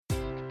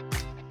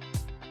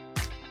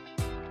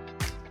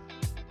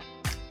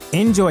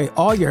Enjoy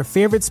all your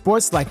favorite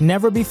sports like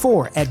never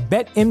before at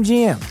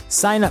BetMGM.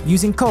 Sign up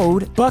using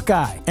code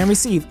Buckeye and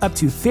receive up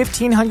to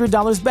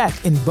 $1,500 back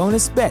in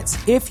bonus bets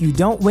if you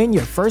don't win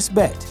your first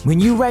bet. When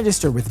you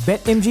register with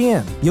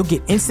BetMGM, you'll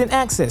get instant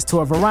access to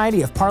a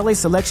variety of parlay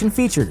selection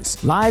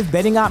features, live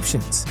betting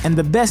options, and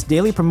the best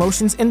daily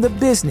promotions in the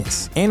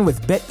business. And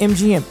with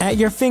BetMGM at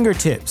your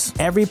fingertips,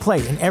 every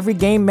play and every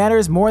game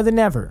matters more than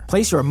ever.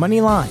 Place your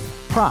money line,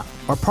 prop,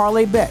 or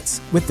parlay bets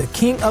with the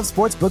king of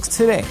sportsbooks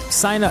today.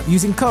 Sign up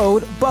using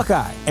code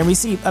Buckeye and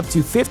receive up to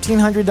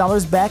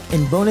 $1,500 back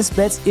in bonus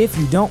bets if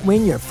you don't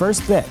win your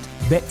first bet.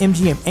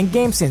 BetMGM and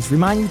GameSense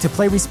remind you to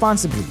play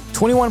responsibly.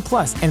 21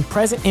 plus and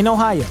present in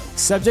Ohio,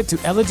 subject to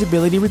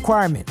eligibility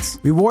requirements.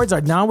 Rewards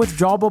are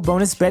non-withdrawable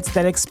bonus bets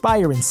that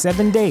expire in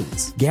 7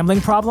 days. Gambling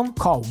problem?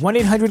 Call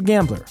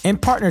 1-800-GAMBLER. In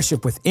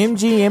partnership with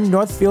MGM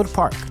Northfield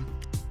Park.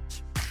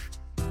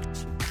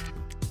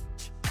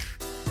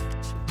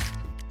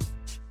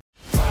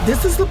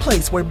 This is the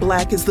place where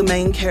Black is the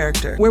main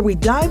character, where we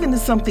dive into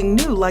something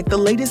new like the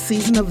latest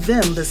season of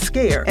Them, The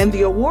Scare, and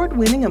the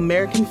award-winning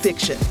American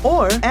Fiction.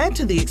 Or add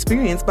to the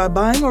experience by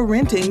buying or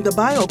renting the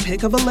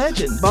biopic of a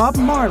legend, Bob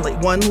Marley,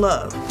 One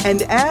Love.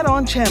 And add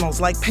on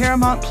channels like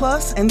Paramount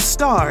Plus and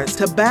Stars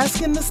to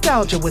bask in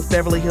nostalgia with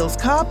Beverly Hills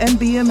Cop and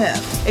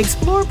BMF.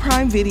 Explore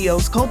Prime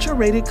Video's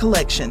culture-rated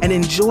collection and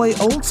enjoy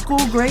old school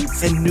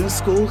greats and new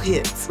school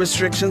hits.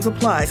 Restrictions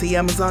apply. See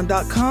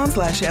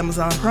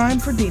Amazon.com/Amazon Prime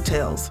for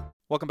details.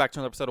 Welcome back to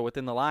another episode of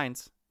Within the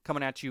Lines,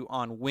 coming at you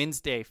on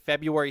Wednesday,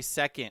 February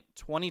 2nd,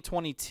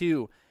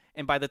 2022.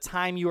 And by the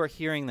time you are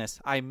hearing this,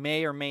 I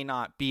may or may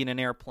not be in an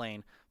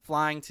airplane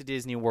flying to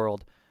Disney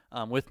World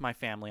with my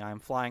family. I'm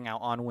flying out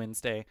on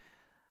Wednesday.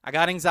 I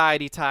got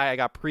anxiety, Ty. I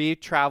got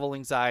pre-travel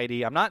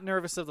anxiety. I'm not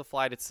nervous of the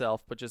flight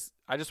itself, but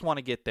I just want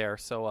to get there.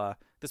 So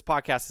this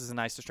podcast is a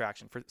nice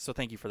distraction. So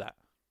thank you for that.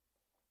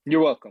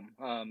 You're welcome.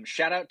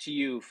 Shout out to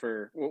you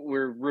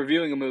we're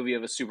reviewing a movie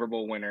of a Super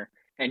Bowl winner.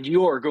 And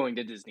you're going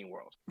to Disney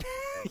World.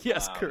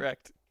 Yes,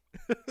 correct.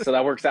 So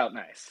that works out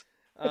nice.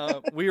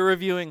 We were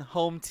reviewing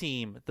Home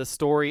Team, the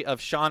story of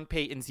Sean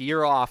Payton's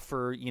year off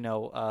for,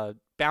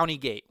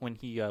 Bountygate when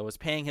he was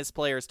paying his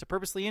players to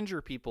purposely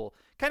injure people.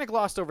 Kind of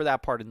glossed over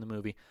that part in the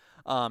movie.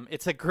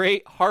 It's a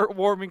great,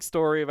 heartwarming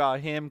story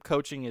about him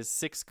coaching his son's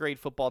sixth grade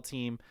football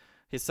team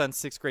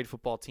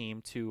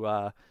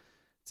to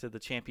the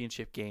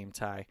championship game,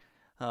 Ty.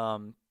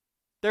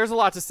 There's a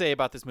lot to say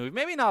about this movie.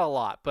 Maybe not a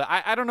lot, but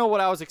I don't know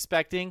what I was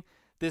expecting.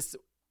 This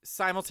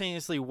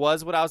simultaneously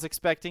was what I was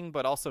expecting,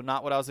 but also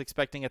not what I was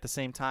expecting at the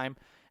same time.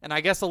 And I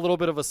guess a little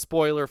bit of a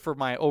spoiler for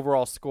my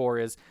overall score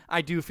is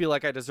I do feel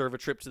like I deserve a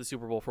trip to the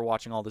Super Bowl for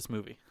watching all this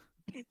movie.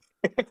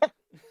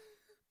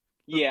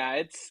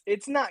 Yeah,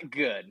 it's not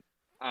good.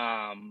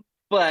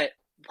 But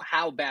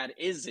how bad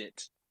is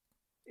it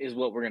is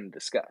what we're going to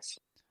discuss.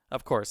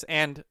 Of course.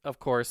 And, of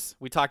course,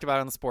 we talked about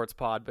it on the Sports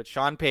Pod, but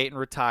Sean Payton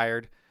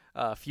retired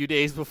a few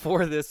days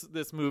before this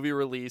movie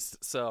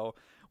released, so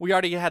we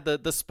already had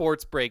the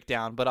sports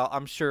breakdown. But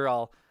I'm sure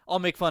I'll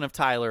make fun of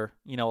Tyler,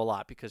 a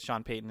lot because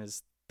Sean Payton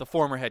is the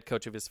former head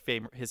coach of his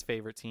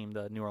favorite team,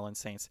 the New Orleans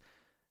Saints.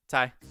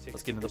 Ty,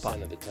 let's get into the pod.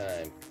 60% of the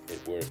time,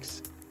 it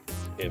works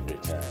every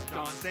time.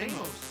 Don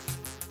Stamos.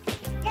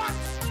 What?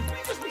 Did we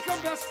just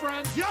become best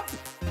friends? Yup.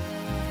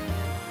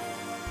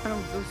 I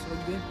don't feel so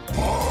good.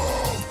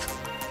 Hulk!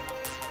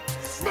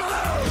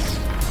 Smash!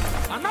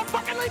 I'm not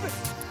fucking leaving.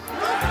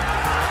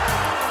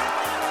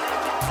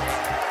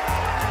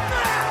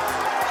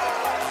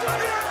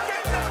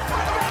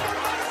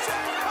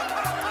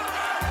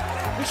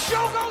 The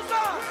show goes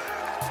on!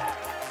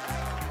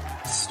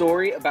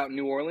 Story about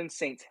New Orleans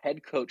Saints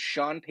head coach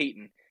Sean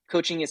Payton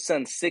coaching his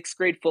son's sixth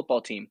grade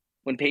football team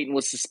when Payton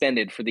was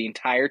suspended for the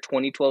entire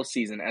 2012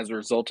 season as a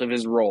result of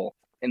his role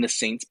in the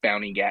Saints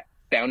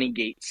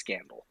Bountygate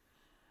scandal.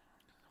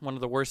 One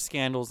of the worst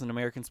scandals in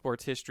American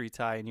sports history,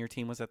 Ty, and your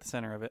team was at the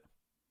center of it.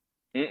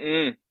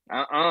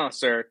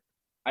 Sir.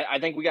 I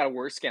think we got a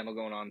worse scandal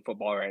going on in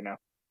football right now.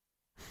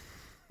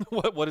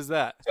 What is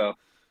that? So,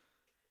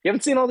 you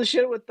haven't seen all the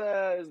shit with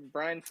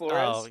Brian Flores?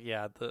 Oh,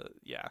 yeah.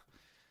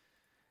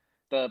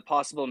 The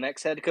possible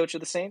next head coach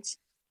of the Saints?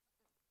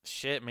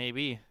 Shit,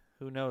 maybe.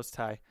 Who knows,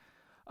 Ty?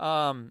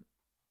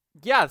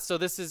 Yeah, so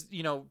this is,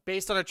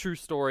 based on a true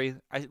story,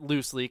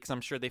 loosely, because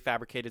I'm sure they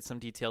fabricated some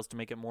details to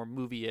make it more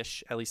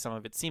movie-ish. At least some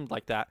of it seemed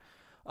like that.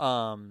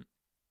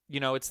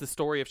 It's the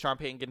story of Sean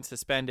Payton getting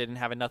suspended and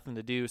having nothing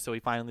to do, so he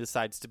finally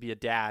decides to be a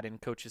dad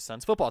and coach his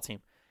son's football team.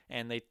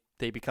 And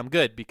they become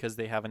good because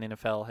they have an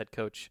NFL head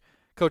coach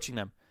coaching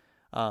them.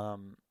 I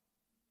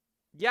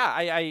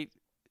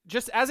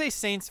just as a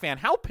Saints fan,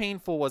 how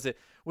painful was it?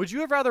 Would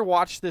you have rather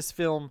watched this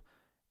film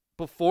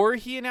before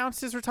he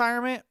announced his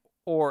retirement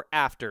or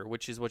after,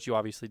 which is what you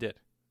obviously did?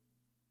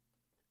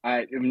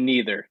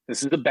 Neither.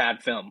 This is a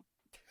bad film.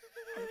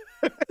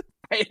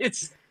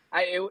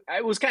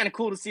 It was kind of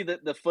cool to see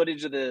the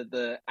footage of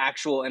the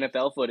actual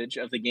NFL footage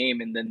of the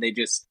game, and then they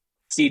just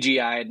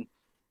CGI'd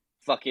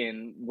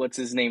fucking what's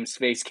his name's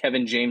face,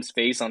 Kevin James'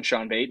 face on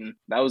Sean Payton.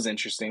 That was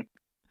interesting.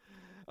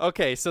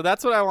 Okay, so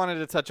that's what I wanted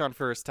to touch on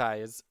first, Ty,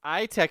 is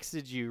I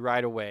texted you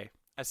right away.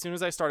 As soon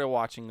as I started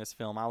watching this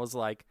film, I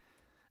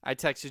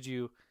texted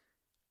you,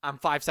 I'm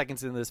 5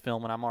 seconds into this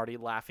film and I'm already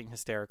laughing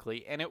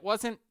hysterically. And it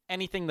wasn't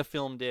anything the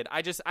film did.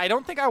 I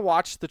don't think I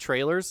watched the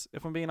trailers,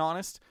 if I'm being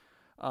honest,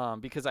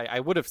 because I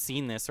would have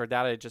seen this, or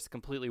that I just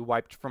completely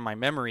wiped from my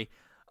memory.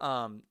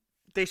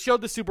 They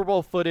showed the Super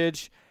Bowl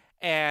footage,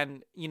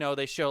 and,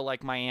 they show,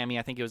 like, Miami.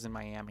 I think it was in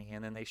Miami.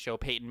 And then they show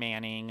Peyton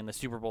Manning and the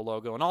Super Bowl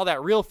logo and all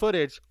that real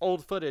footage,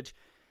 old footage.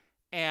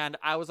 And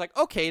I was like,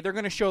 okay, they're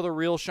going to show the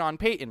real Sean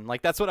Payton.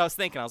 Like, that's what I was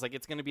thinking. I was like,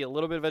 it's going to be a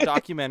little bit of a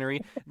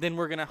documentary. Then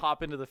we're going to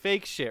hop into the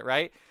fake shit,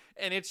 right?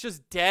 And it's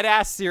just dead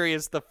ass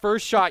serious. The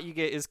first shot you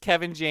get is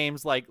Kevin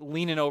James, like,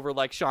 leaning over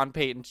like Sean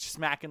Payton,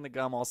 smacking the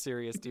gum all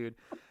serious, dude.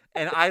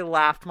 And I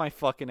laughed my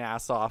fucking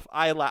ass off.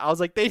 I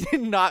was like, they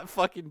did not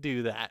fucking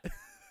do that.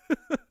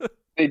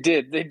 They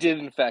did. They did,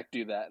 in fact,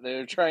 do that.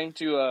 They're trying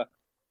to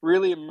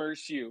really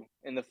immerse you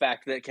in the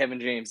fact that Kevin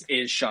James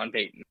is Sean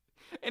Payton.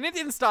 And it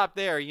didn't stop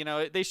there.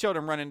 They showed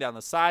him running down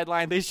the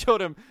sideline. They showed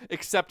him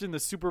accepting the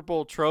Super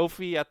Bowl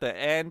trophy at the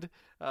end,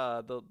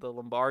 the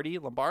Lombardi?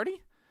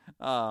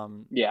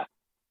 Yeah.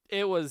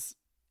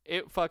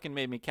 It fucking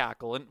made me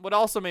cackle. And what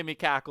also made me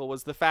cackle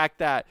was the fact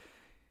that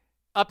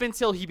up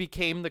until he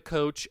became the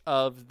coach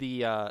of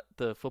the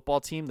football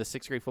team, the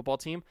 6th grade football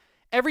team,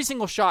 every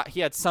single shot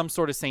he had some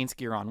sort of Saints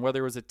gear on, whether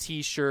it was a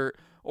T-shirt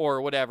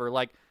or whatever.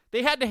 Like,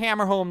 they had to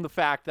hammer home the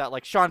fact that,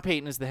 like, Sean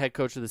Payton is the head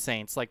coach of the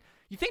Saints. Like,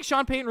 you think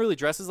Sean Payton really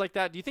dresses like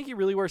that? Do you think he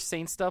really wears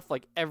Saints stuff,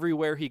 like,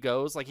 everywhere he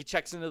goes? Like, he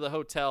checks into the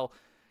hotel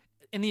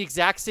in the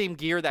exact same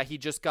gear that he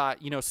just got,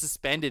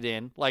 suspended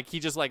in. Like, he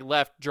just, like,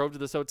 left, drove to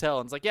this hotel,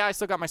 and it's like, yeah, I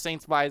still got my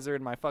Saints visor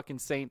and my fucking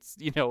Saints,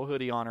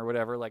 hoodie on or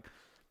whatever. Like,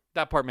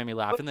 that part made me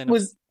laugh. And then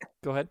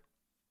go ahead.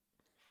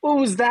 What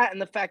was that, and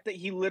the fact that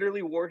he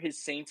literally wore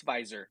his Saints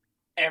visor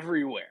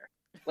everywhere?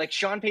 Like,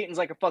 Sean Payton's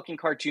like a fucking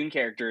cartoon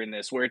character in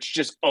this, where it's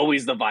just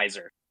always the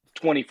visor,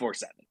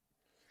 24/7.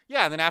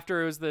 Yeah, and then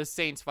after it was the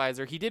Saints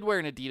visor, he did wear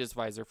an Adidas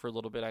visor for a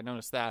little bit. I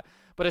noticed that.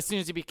 But as soon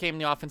as he became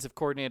the offensive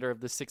coordinator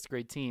of the 6th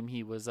grade team,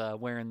 he was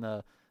wearing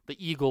the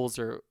Eagles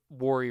or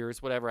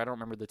Warriors, whatever. I don't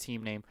remember the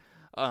team name.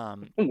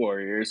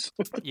 Warriors.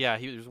 Yeah,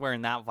 he was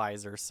wearing that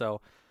visor. So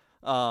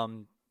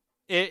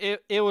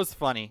it was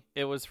funny.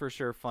 It was for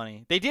sure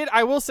funny.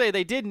 I will say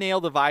they did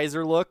nail the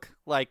visor look.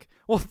 Like,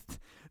 well,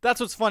 that's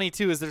what's funny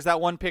too, is there's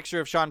that one picture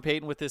of Sean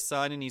Payton with his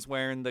son, and he's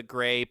wearing the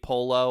gray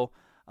polo,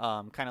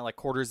 kind of like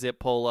quarter zip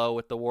polo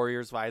with the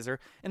Warriors visor.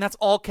 And that's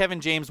all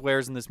Kevin James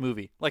wears in this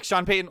movie. Like,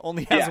 Sean Payton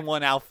only has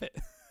one outfit.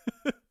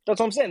 That's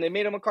what I'm saying. They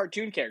made him a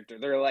cartoon character.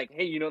 They're like,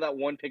 hey, that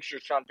one picture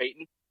of Sean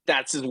Payton?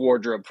 That's his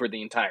wardrobe for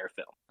the entire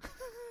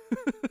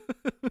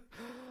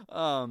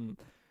film.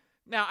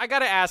 Now, I got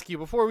to ask you,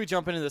 before we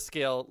jump into the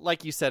scale,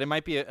 like you said, it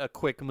might be a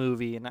quick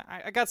movie, and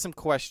I got some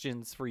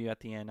questions for you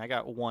at the end. I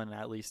got one,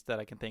 at least, that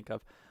I can think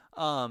of.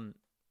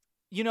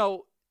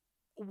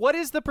 What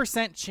is the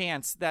 %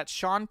 chance that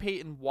Sean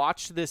Payton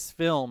watched this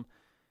film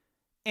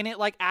and it,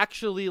 like,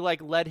 actually,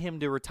 like, led him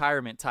to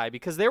retirement, Ty?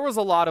 Because there was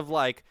a lot of,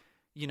 like,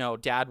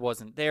 Dad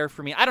wasn't there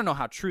for me. I don't know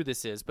how true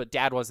this is, but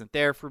Dad wasn't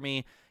there for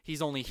me.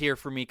 He's only here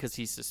for me because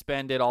he's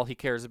suspended. All he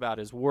cares about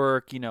is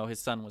work. His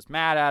son was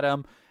mad at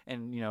him.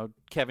 And,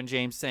 Kevin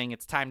James saying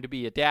it's time to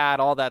be a dad,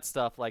 all that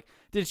stuff. Like,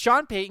 did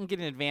Sean Payton get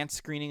an advanced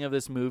screening of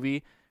this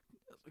movie,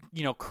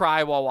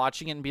 cry while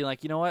watching it and be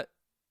like, you know what?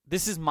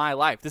 This is my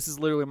life. This is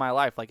literally my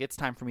life. Like, it's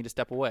time for me to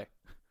step away.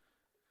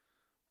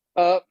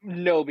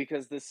 No,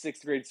 because the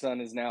 6th grade son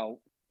is now,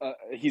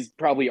 he's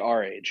probably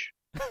our age.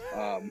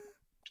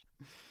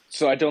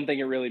 So I don't think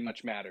it really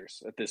much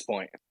matters at this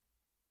point.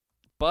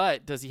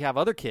 But does he have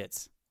other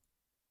kids?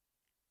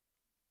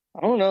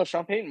 I don't know.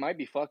 Sean Payton might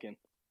be fucking.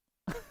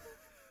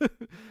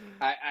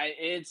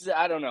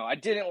 I don't know. I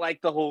didn't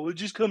like the whole,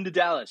 just come to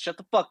Dallas. Shut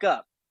the fuck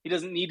up. He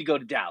doesn't need to go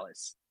to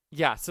Dallas.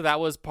 Yeah, so that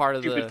was part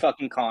of Stupid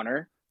fucking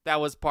Connor. That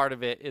was part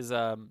of it, is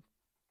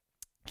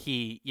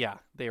they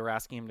were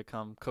asking him to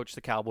come coach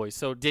the Cowboys.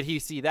 So did he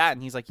see that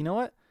and he's like, you know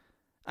what?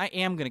 I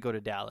am going to go to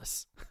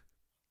Dallas.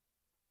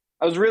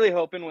 I was really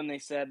hoping when they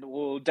said,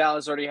 well,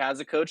 Dallas already has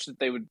a coach, that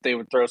they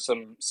would throw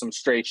some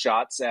straight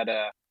shots at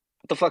what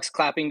the fuck's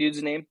clapping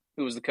dude's name?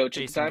 Who was the coach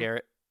at the time? Jason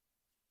Garrett.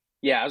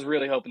 Yeah, I was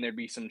really hoping there'd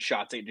be some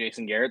shots at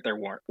Jason Garrett. There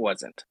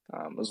wasn't.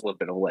 It was a little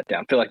bit of a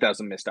letdown. I feel like that was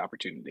a missed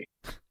opportunity.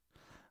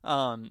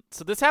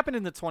 So this happened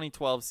in the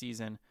 2012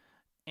 season,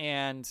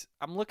 and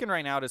I'm looking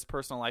right now at his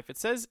personal life. It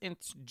says in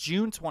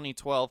June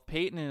 2012,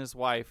 Peyton and his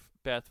wife,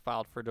 Beth,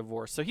 filed for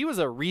divorce. So he was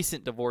a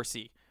recent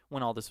divorcee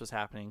when all this was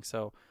happening.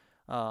 So,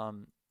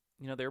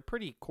 they were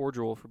pretty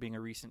cordial for being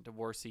a recent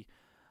divorcee.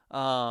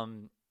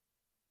 Well,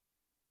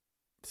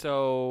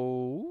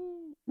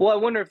 I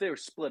wonder if they were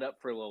split up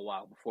for a little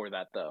while before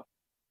that, though.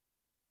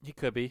 He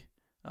could be.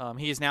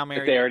 He is now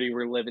married. If they already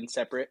were living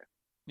separate.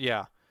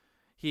 Yeah.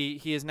 He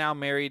is now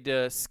married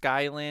to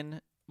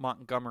Skylyn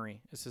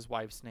Montgomery is his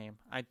wife's name.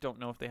 I don't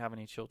know if they have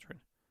any children.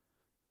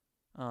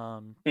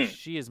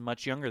 She is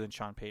much younger than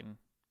Sean Payton.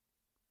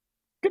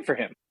 Good for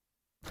him.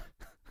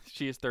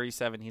 She is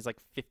 37. He's like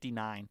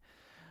 59.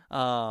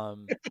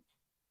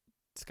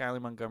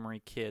 Skyler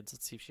Montgomery kids.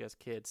 Let's see if she has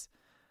kids.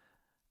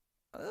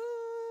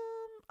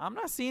 I'm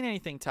not seeing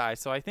anything, Ty.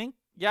 So I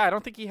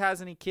don't think he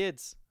has any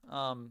kids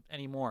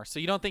anymore. So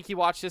you don't think he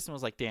watched this and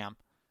was like, damn,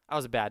 I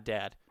was a bad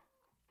dad?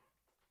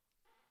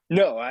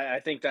 No, I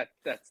think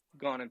that's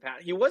gone and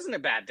past. He wasn't a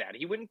bad dad.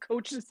 He wouldn't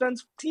coach his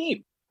son's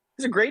team.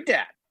 He's a great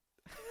dad.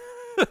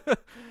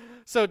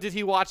 So did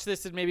he watch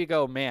this and maybe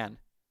go, man,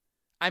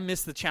 I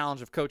missed the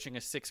challenge of coaching a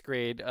 6th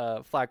grade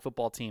flag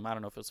football team. I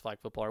don't know if it was flag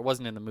football or it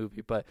wasn't in the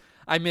movie, but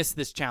I missed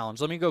this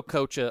challenge. Let me go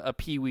coach a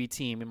peewee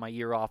team in my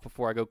year off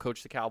before I go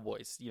coach the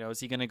Cowboys. Is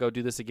he going to go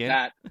do this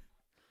again?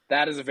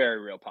 That is a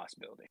very real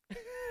possibility.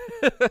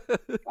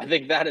 I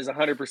think that is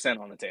 100%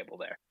 on the table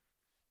there.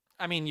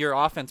 I mean, your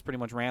offense pretty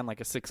much ran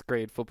like a 6th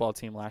grade football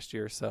team last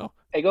year, so.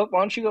 Hey, why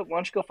don't you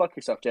go fuck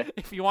yourself, Jay?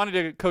 If you wanted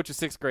to coach a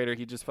 6th grader,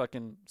 he'd just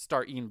fucking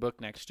start Ian Book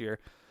next year.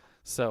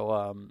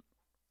 So,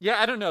 yeah,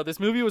 I don't know.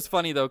 This movie was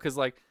funny, though, because,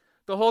 like,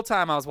 the whole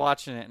time I was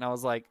watching it, and I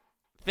was, like,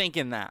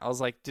 thinking that. I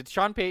was like, did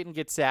Sean Payton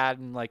get sad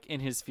and, like, in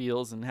his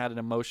feels and had an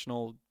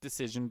emotional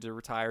decision to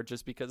retire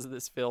just because of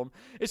this film?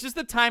 It's just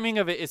the timing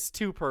of it is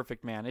too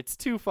perfect, man. It's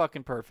too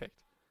fucking perfect.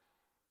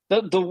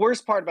 The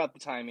worst part about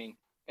the timing,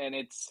 and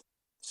it's,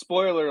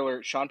 spoiler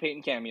alert, Sean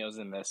Payton cameos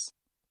in this.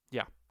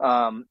 Yeah.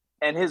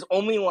 And his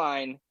only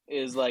line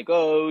is like,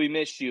 oh, we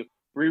missed you.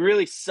 We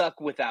really suck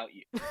without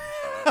you.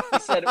 He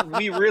said,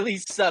 we really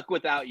suck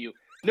without you.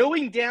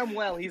 Knowing damn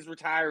well he's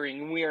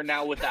retiring and we are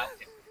now without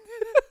him.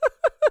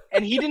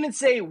 And he didn't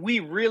say, we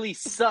really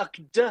sucked,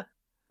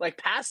 like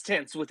past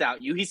tense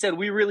without you. He said,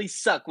 we really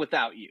suck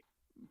without you.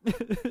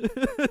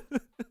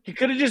 He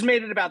could have just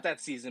made it about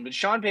that season, but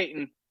Sean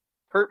Payton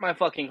hurt my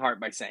fucking heart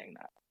by saying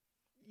that.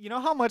 You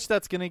know how much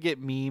that's going to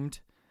get memed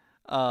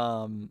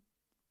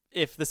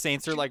if the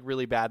Saints are, like,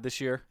 really bad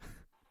this year?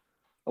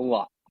 A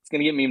lot. It's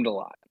going to get memed a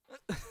lot.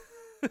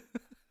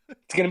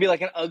 It's going to be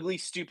like an ugly,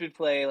 stupid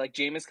play. Like,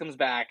 Jameis comes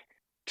back,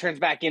 turns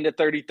back into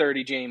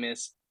 30-30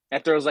 Jameis,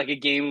 and throws, like, a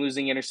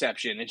game-losing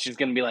interception. It's just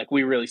going to be like,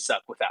 we really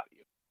suck without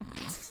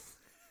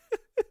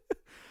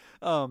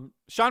you.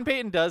 Sean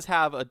Payton does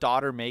have a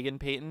daughter, Megan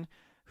Payton,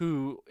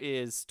 who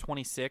is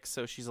 26,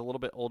 so she's a little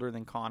bit older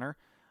than Connor.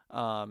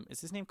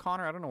 Is his name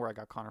Connor? I don't know where I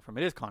got Connor from.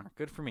 It is Connor.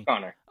 Good for me.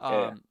 Connor.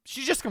 Yeah.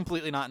 She's just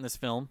completely not in this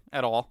film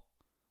at all.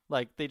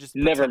 Like, they just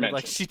never pretended mentioned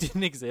like she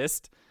didn't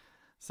exist.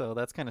 So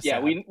that's kind of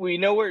sad. sad. We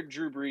know where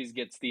Drew Brees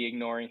gets the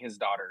ignoring his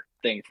daughter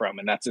thing from,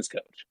 and that's his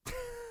coach.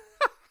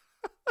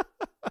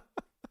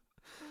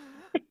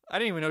 I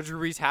didn't even know Drew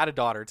Brees had a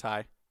daughter,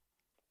 Ty.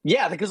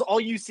 Yeah, because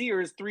all you see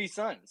are his 3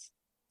 sons.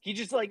 He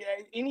just, like,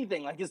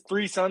 anything. Like, his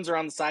 3 sons are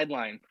on the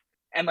sideline,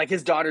 and, like,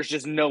 his daughter's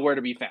just nowhere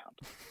to be found.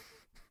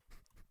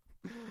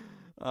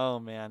 Oh,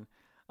 man.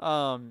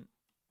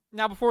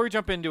 Now, before we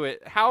jump into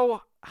it,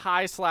 how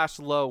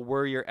high/low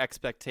were your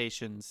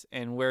expectations,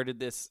 and where did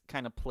this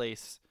kind of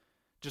place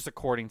just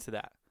according to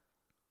that?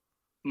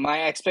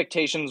 My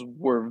expectations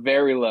were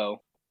very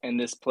low, and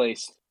this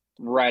placed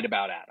right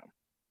about Adam.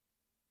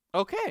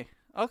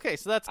 Okay,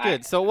 so that's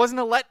good. So it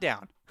wasn't a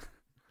letdown.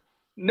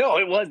 No,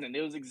 it wasn't.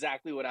 It was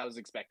exactly what I was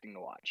expecting to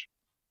watch.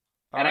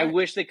 And I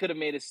wish they could have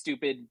made a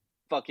stupid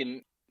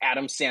fucking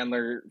Adam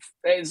Sandler.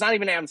 It's not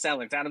even Adam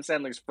Sandler. It's Adam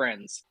Sandler's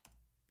Friends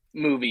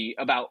movie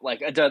about,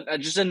 like,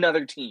 just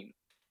another team.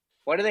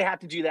 Why do they have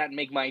to do that and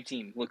make my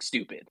team look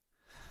stupid?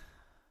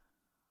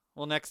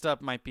 Well, next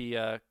up might be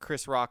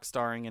Chris Rock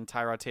starring in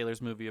Tyrod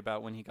Taylor's movie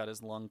about when he got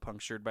his lung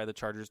punctured by the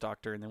Chargers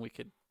doctor, and then we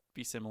could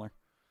be similar.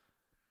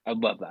 I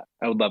would love that.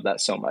 I would love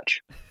that so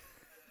much.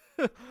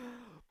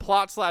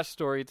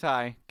 Plot/story,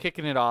 Ty,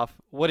 kicking it off.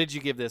 What did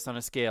you give this on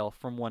a scale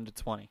from 1 to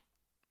 20?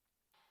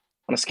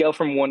 On a scale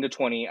from 1 to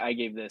 20, I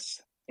gave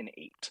this an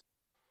 8.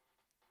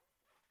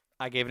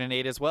 I gave it an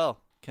 8 as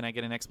well. Can I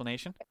get an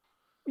explanation?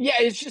 Yeah,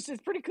 it's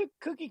pretty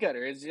cookie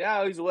cutter. It's,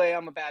 he's away.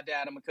 I'm a bad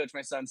dad. I'm going to coach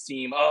my son's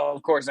team. Oh,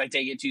 of course I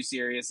take it too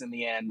serious in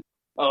the end.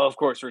 Oh, of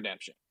course,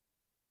 redemption.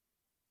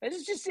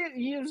 It's just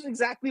it was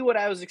exactly what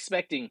I was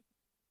expecting.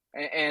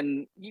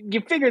 And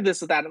you figured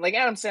this without it. Like,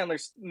 Adam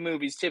Sandler's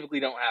movies typically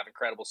don't have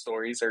incredible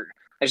stories, or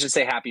I should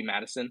say Happy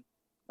Madison.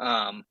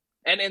 And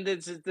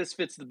this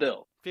fits the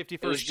bill.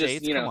 51st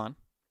Shades, come on.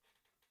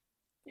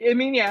 I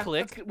mean, yeah.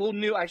 Click.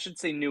 I should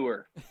say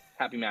newer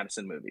Happy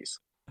Madison movies.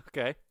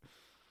 Okay.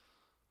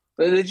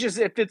 But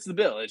it fits the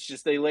bill. It's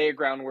just they lay a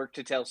groundwork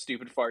to tell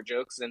stupid fart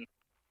jokes, and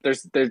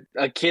there's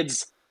a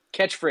kid's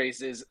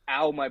catchphrase is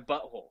 "ow my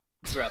butthole"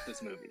 throughout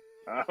this movie.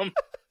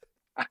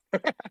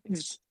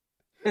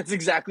 That's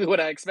exactly what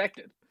I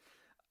expected.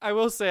 I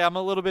will say I'm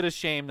a little bit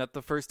ashamed that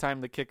the first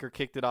time the kicker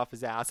kicked it off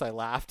his ass, I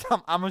laughed.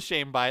 I'm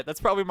ashamed by it.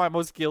 That's probably my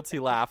most guilty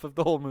laugh of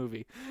the whole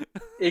movie.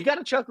 It got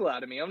a chuckle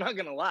out of me. I'm not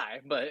going to lie,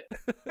 but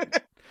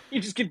you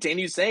just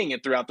continue saying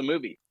it throughout the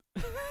movie.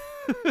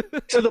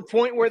 To the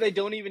point where they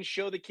don't even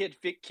show the kid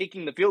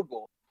kicking the field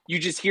goal. You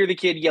just hear the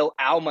kid yell,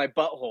 "ow, my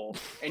butthole,"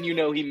 and you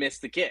know he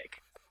missed the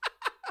kick.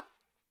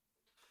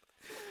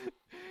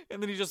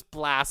 And then he just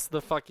blasts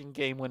the fucking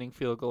game-winning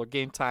field goal or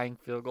game-tying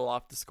field goal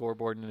off the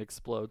scoreboard and it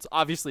explodes.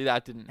 Obviously,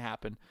 that didn't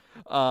happen.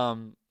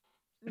 No,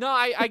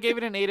 I gave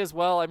it an 8 as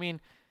well. I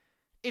mean,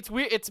 it's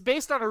weird. It's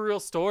based on a real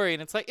story,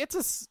 and it's like it's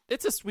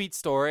a sweet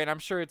story, and I'm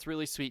sure it's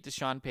really sweet to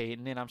Sean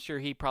Payton, and I'm sure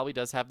he probably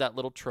does have that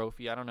little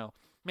trophy. I don't know.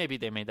 Maybe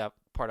they made that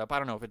part up. I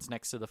don't know if it's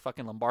next to the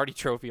fucking Lombardi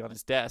trophy on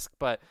his desk,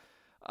 but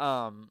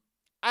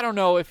I don't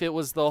know if it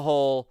was the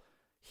whole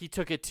he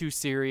took it too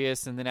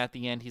serious, and then at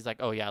the end he's like,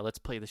 "Oh yeah, let's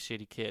play the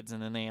shitty kids,"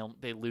 and then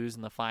they lose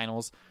in the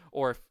finals,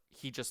 or if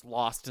he just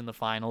lost in the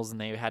finals and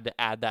they had to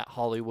add that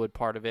Hollywood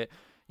part of it.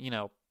 You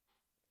know,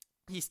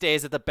 he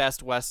stays at the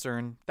Best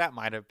Western. That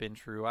might have been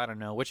true. I don't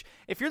know. Which,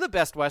 if you're the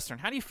Best Western,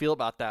 how do you feel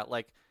about that?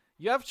 Like,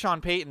 you have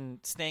Sean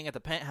Payton staying at the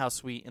penthouse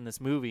suite in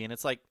this movie, and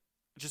it's like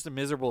just a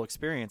miserable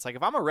experience. Like,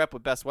 if I'm a rep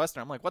with Best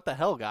Western, I'm like, what the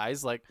hell,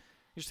 guys? Like,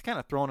 you're just kind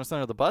of throwing us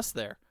under the bus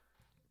there.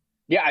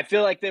 Yeah, I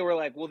feel like they were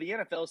like, well, the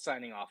NFL's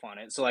signing off on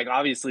it, so like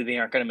obviously they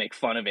aren't going to make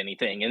fun of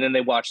anything. And then they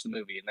watch the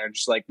movie and they're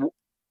just like,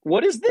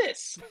 what is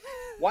this?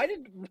 Why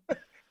did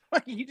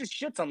like he just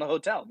shits on the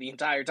hotel the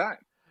entire time?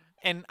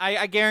 And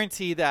I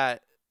guarantee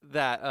that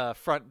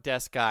front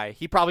desk guy,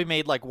 he probably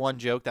made like one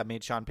joke that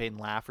made Sean Payton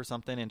laugh or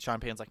something, and Sean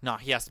Payton's like, "No,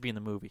 he has to be in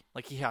the movie.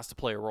 Like, he has to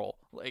play a role."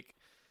 Like,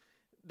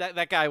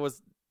 that guy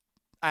was,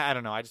 I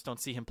don't know. I just don't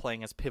see him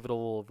playing as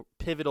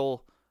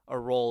pivotal a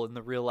role in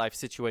the real life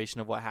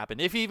situation of what happened.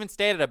 If he even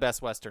stayed at a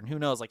Best Western, who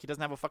knows? Like, he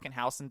doesn't have a fucking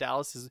house in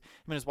Dallas. Him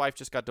and his wife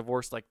just got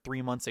divorced like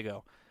 3 months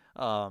ago.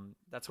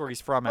 That's where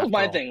he's from. That was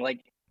my thing. Like,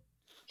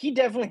 he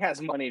definitely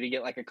has money to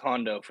get like a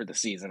condo for the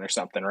season or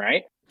something,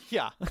 right?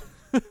 Yeah.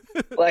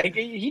 Like,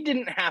 he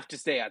didn't have to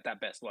stay at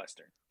that Best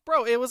Western.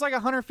 Bro, it was like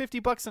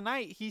 $150 a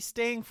night. He's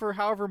staying for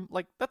however,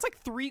 like, that's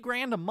like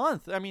 $3,000 a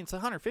month. I mean, it's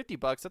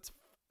 $150. That's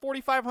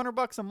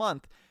 $4,500 a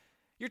month.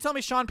 You're telling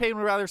me Sean Payton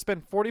would rather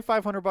spend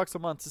 $4,500 a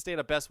month to stay at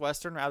a Best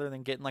Western rather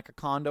than getting like a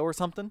condo or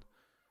something?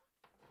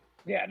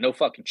 Yeah, no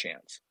fucking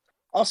chance.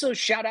 Also,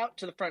 shout out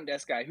to the front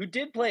desk guy who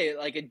did play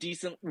like a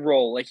decent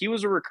role. Like, he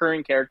was a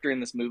recurring character in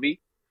this movie.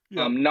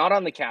 Yeah. Not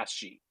on the cast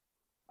sheet.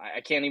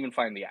 I can't even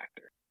find the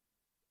actor.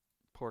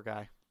 Poor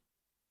guy.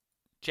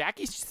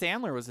 Jackie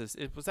Sandler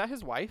was that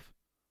his wife?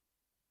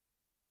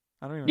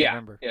 I don't even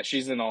remember. Yeah,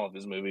 she's in all of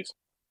his movies.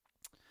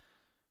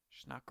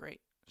 She's not great.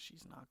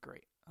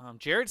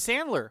 Jared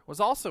Sandler was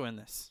also in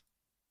this.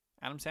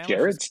 Adam Sandler.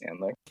 Jared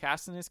Sandler?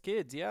 Casting his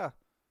kids, yeah.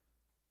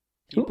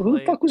 Who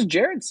the fuck was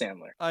Jared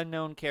Sandler?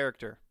 Unknown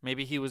character.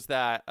 Maybe he was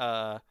that,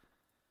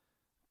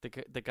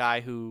 the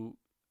guy who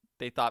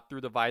they thought threw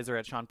the visor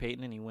at Sean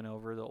Payton, and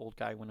the old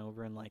guy went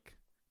over and like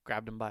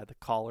grabbed him by the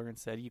collar and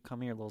said, "You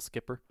come here, little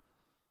skipper."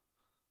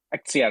 I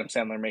could see Adam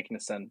Sandler making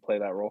his son play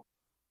that role.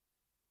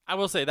 I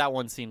will say that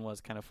one scene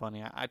was kind of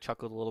funny. I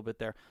chuckled a little bit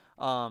there.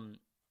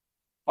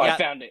 I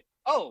found it.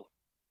 Oh!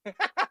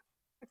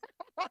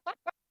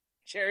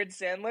 Jared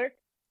Sandler?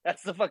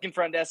 That's the fucking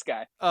front desk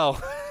guy.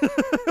 Oh.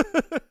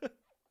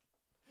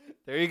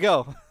 There you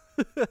go.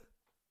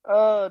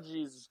 Oh,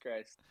 Jesus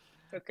Christ.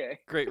 Okay.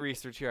 Great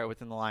research here at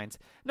Within the Lines.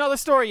 No, the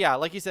story, yeah,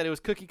 like you said, it was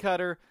cookie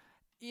cutter.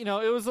 You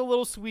know, it was a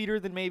little sweeter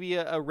than maybe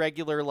a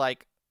regular,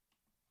 like,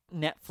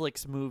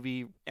 Netflix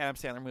movie, Adam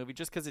Sandler movie,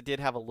 just because it did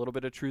have a little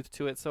bit of truth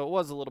to it. So it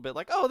was a little bit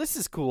like, oh, this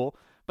is cool.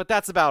 But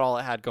that's about all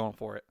it had going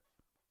for it.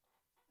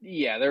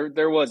 Yeah,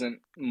 there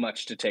wasn't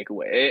much to take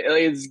away.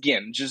 It's,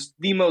 again, just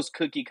the most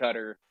cookie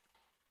cutter.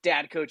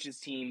 Dad coaches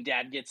team.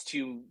 Dad gets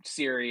too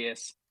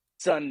serious.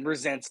 Son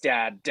resents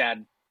dad.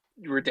 Dad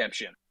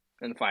redemption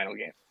in the final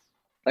game.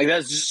 Like,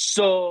 that's just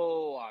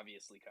so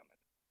obviously coming.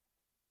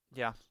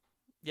 Yeah.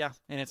 Yeah,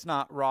 and it's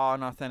not raw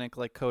and authentic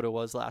like Coda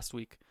was last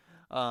week.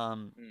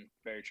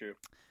 Very true.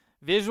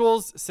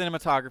 Visuals,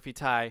 cinematography,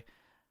 Ty.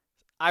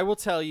 I will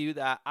tell you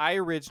that I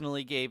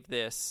originally gave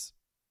this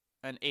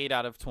an 8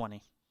 out of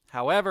 20.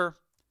 However,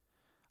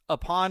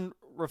 upon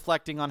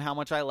reflecting on how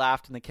much I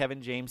laughed in the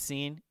Kevin James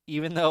scene,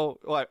 even though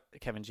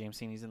Kevin James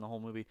scene, he's in the whole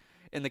movie,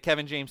 in the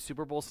Kevin James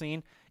Super Bowl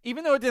scene,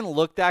 even though it didn't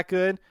look that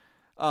good,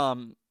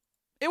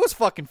 it was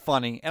fucking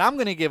funny, and I'm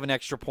going to give an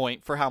extra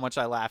point for how much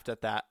I laughed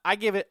at that. I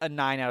give it a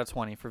 9 out of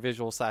 20 for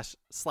visual slash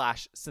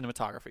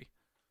cinematography.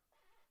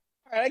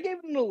 All right, I gave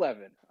it an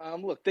 11.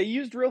 Look, they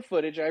used real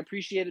footage. I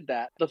appreciated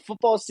that. The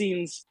football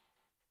scenes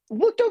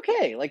looked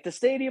okay. Like, the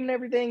stadium and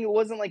everything, it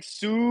wasn't, like,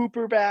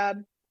 super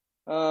bad.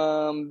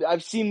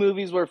 I've seen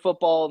movies where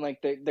football, and,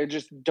 like, they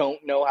just don't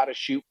know how to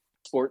shoot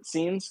sports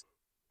scenes.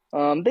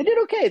 They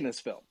did okay in this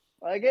film.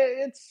 Like,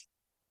 it's,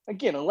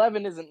 again,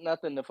 11 isn't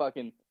nothing to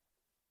fucking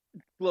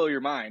blow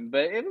your mind,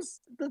 but it was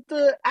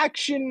the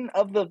action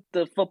of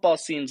the football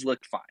scenes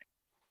looked fine.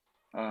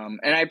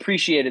 And I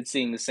appreciated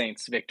seeing the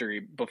Saints' victory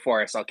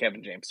before I saw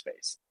Kevin James'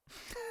 face.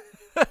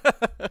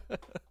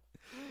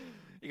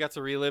 You got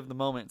to relive the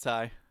moment,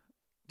 Ty.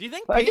 Do you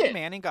think Peyton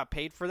Manning got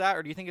paid for that,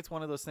 or do you think it's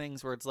one of those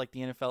things where it's like the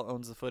NFL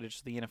owns the footage,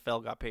 so the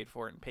NFL got paid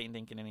for it, and Peyton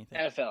didn't get anything?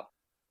 The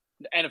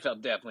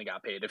NFL definitely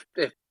got paid.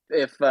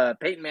 If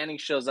Peyton Manning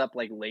shows up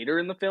like later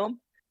in the film,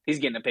 he's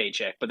getting a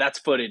paycheck. But that's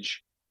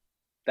footage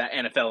that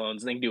NFL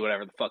owns. They can do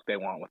whatever the fuck they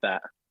want with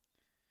that.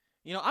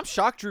 You know, I'm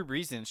shocked Drew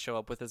Brees didn't show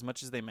up with as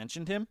much as they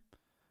mentioned him.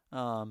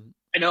 I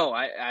know.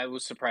 I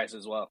was surprised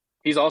as well.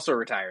 He's also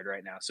retired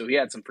right now, so he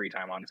had some free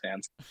time on his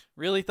hands.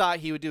 Really thought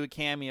he would do a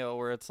cameo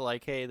where it's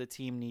like, hey, the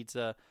team needs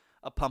a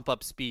a pump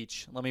up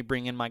speech. Let me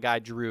bring in my guy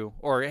Drew.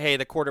 Or, hey,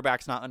 the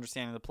quarterback's not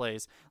understanding the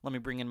plays. Let me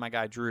bring in my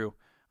guy Drew.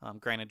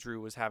 Granted,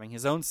 Drew was having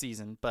his own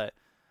season, but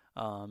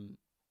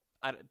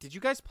did you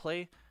guys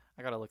play?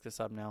 I got to look this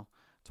up now.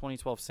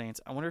 2012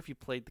 Saints. I wonder if you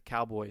played the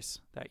Cowboys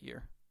that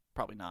year.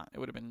 Probably not. It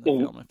would have been in the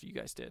film if you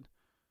guys did.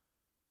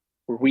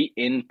 Were we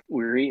in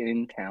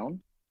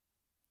town?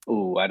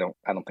 Ooh, I don't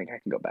think I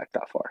can go back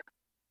that far.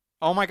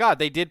 Oh my God,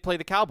 they did play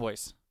the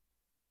Cowboys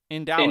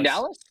in Dallas. In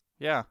Dallas?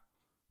 Yeah,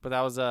 but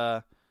that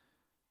was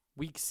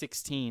week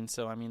 16.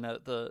 So I mean,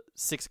 the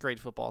 6th grade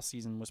football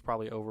season was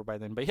probably over by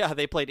then. But yeah,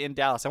 they played in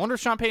Dallas. I wonder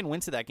if Sean Payton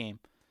went to that game.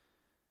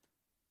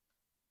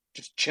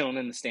 Just chilling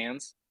in the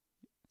stands,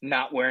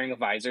 not wearing a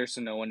visor,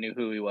 so no one knew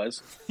who he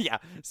was. Yeah,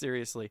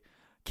 seriously.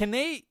 Can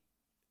they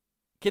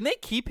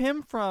keep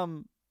him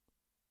from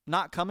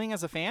not coming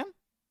as a fan?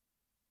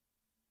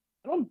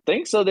 I don't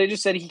think so. They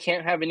just said he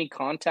can't have any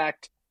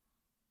contact,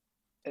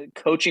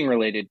 coaching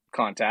related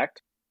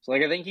contact. So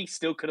like, I think he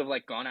still could have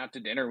like gone out to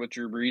dinner with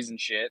Drew Brees and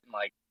shit, and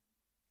like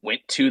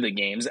went to the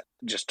games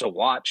just to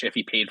watch if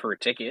he paid for a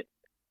ticket.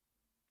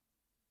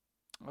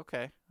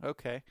 Okay.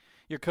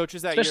 Your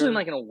coaches that especially year, in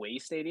like an away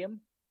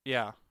stadium.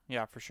 Yeah,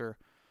 for sure.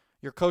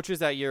 Your coaches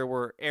that year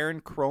were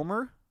Aaron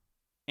Cromer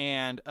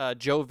and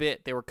Joe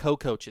Vitt. They were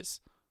co-coaches.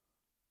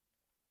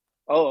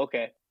 Oh,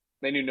 okay.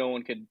 They knew no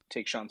one could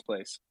take Sean's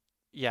place.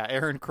 Yeah,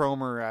 Aaron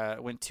Cromer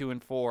went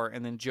 2-4,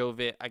 and then Joe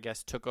Vitt, I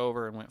guess, took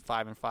over and went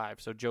 5-5.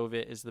 So Joe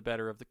Vitt is the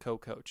better of the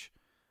co-coach.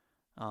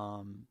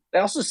 They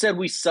also said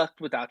we sucked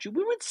without you.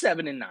 We went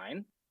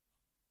 7-9.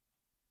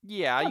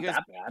 Yeah, Not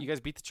that bad. You guys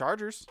beat the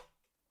Chargers.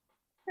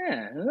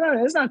 Yeah,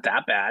 it's not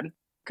that bad.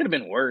 Could have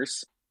been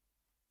worse.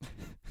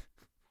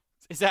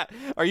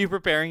 Are you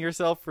preparing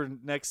yourself for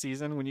next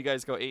season when you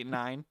guys go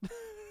 8-9?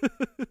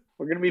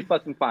 We're gonna be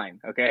fucking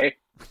fine, okay?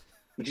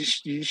 You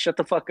just shut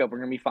the fuck up. We're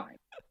gonna be fine.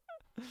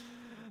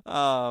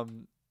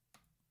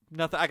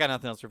 Nothing. I got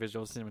nothing else for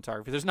visual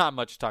cinematography. There's not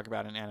much to talk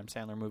about in an Adam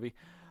Sandler movie.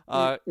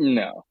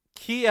 No.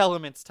 Key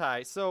elements,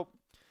 Ty. So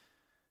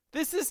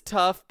this is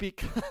tough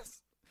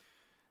because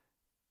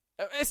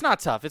it's not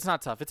tough.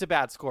 It's a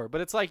bad score,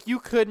 but it's like you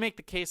could make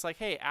the case like,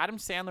 hey, Adam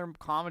Sandler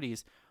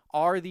comedies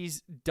are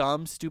these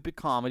dumb, stupid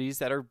comedies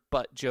that are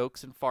butt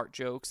jokes and fart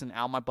jokes and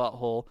ow my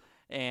butthole,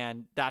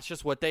 and that's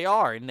just what they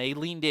are. And they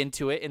leaned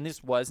into it, and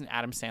this was an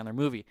Adam Sandler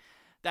movie.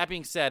 That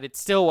being said, it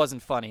still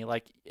wasn't funny.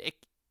 Like,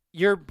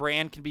 your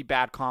brand can be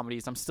bad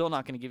comedies. I'm still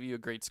not going to give you a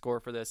great score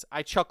for this.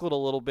 I chuckled a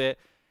little bit.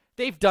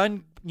 They've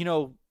done,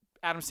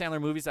 Adam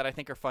Sandler movies that I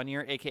think are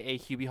funnier, a.k.a.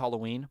 Hubie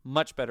Halloween.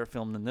 Much better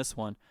film than this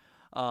one.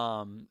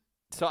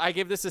 So I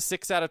give this a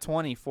 6 out of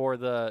 20 for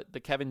the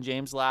Kevin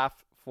James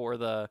laugh, for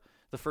the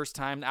first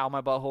time Ow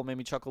My Butthole made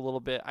me chuckle a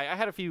little bit. I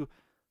had a few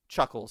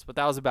chuckles, but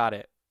that was about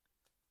it.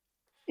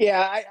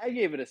 Yeah, I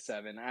gave it a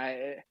 7.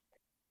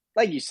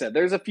 Like you said,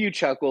 there's a few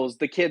chuckles.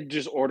 The kid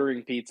just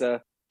ordering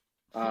pizza.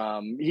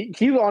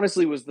 He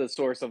honestly was the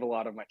source of a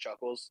lot of my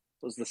chuckles.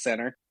 Was the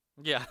center.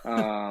 Yeah.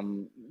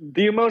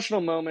 The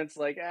emotional moments,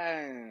 like,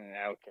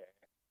 okay.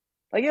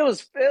 Like, it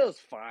was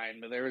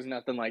fine, but there was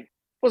nothing like,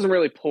 wasn't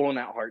really pulling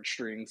out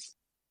heartstrings.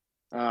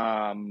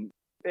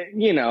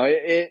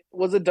 It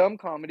was a dumb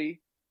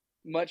comedy,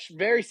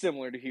 very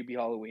similar to Hubie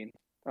Halloween.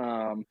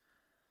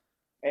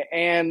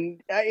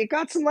 And it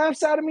got some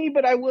laughs out of me,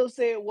 but I will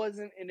say it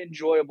wasn't an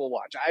enjoyable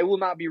watch. I will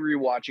not be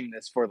rewatching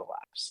this for the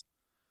laughs.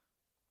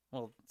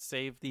 Well,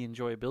 save the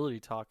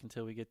enjoyability talk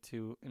until we get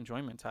to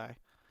enjoyment, Ty.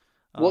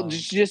 Well,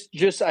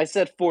 just I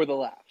said for the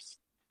laughs.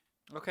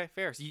 Okay,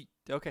 fair.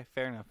 Okay,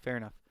 fair enough.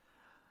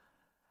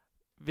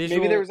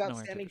 Maybe there was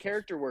outstanding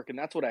character work, and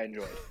that's what I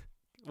enjoyed.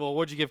 Well,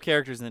 what'd you give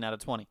characters then out of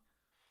 20?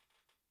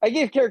 I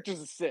gave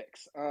characters a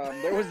 6.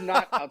 There was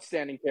not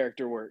outstanding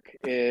character work.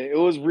 It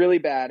was really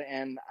bad,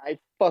 and I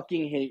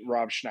fucking hate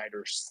Rob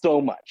Schneider so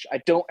much. I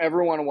don't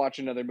ever want to watch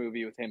another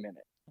movie with him in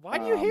it. Why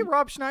do you hate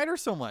Rob Schneider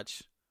so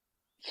much?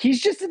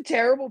 He's just a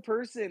terrible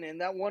person,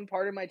 and that one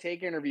part of my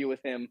Take interview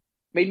with him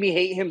made me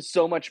hate him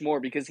so much more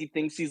because he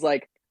thinks he's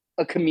like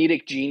a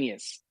comedic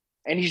genius,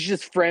 and he's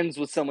just friends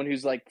with someone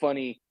who's like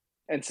funny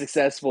and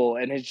successful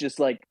and has just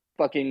like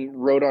fucking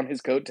rode on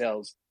his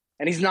coattails,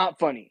 and he's not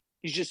funny.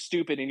 He's just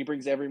stupid, and he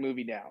brings every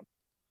movie down.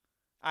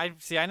 I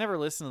never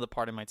listened to the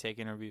part of my Take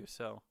interview,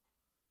 so.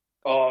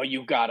 Oh,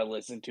 you gotta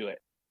listen to it.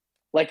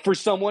 Like, for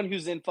someone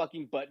who's in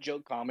fucking butt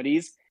joke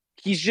comedies,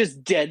 he's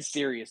just dead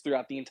serious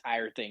throughout the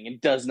entire thing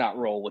and does not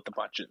roll with the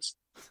punches.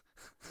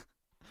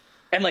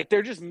 And like,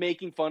 they're just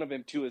making fun of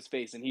him to his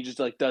face, and he just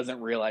like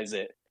doesn't realize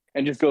it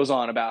and just goes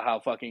on about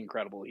how fucking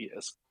incredible he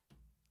is.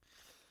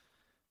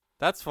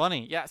 That's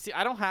funny. Yeah, see,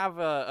 I don't have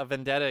a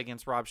vendetta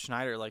against Rob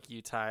Schneider like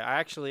you,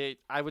 Ty.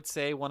 I would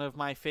say one of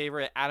my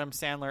favorite Adam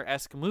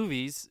Sandler-esque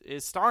movies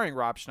is starring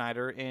Rob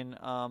Schneider in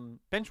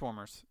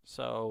Benchwarmers.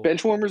 So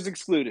Benchwarmers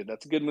excluded.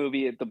 That's a good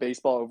movie. The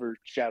baseball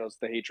overshadows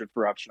the hatred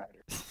for Rob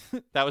Schneider.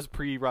 That was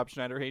pre-Rob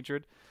Schneider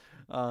hatred?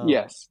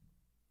 Yes.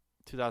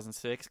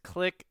 2006.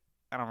 Click.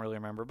 I don't really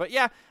remember. But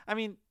yeah, I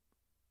mean,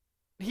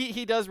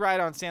 he does ride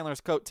on Sandler's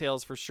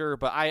coattails for sure,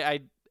 but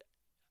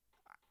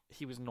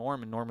he was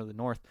Norm in Norm of the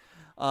North.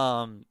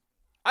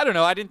 I don't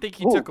know. I didn't think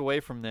he took away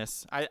from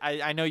this.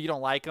 I know you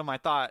don't like him. I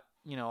thought,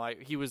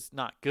 he was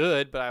not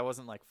good, but I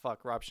wasn't like,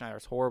 fuck, Rob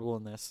Schneider's horrible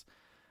in this.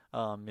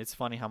 It's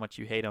funny how much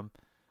you hate him.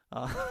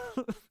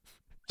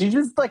 He's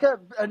just like a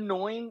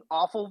annoying,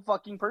 awful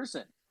fucking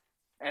person.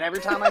 And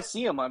every time I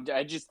see him,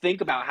 I just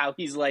think about how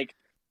he's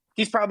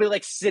probably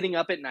like sitting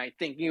up at night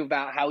thinking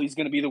about how he's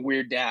going to be the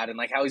weird dad and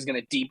like how he's going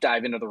to deep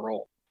dive into the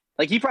role.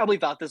 Like he probably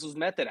thought this was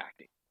method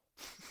acting.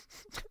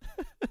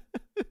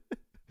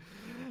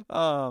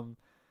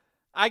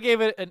 I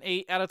gave it an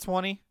 8 out of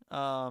 20.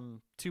 2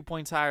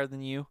 points higher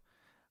than you.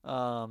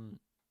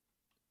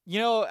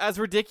 As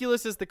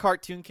ridiculous as the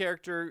cartoon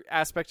character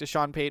aspect of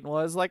Sean Payton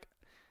was, like,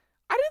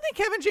 I didn't think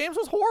Kevin James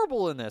was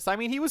horrible in this. I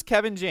mean, he was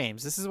Kevin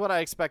James. This is what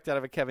I expect out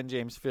of a Kevin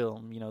James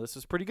film. This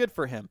was pretty good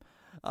for him.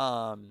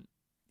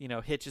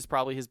 Hitch is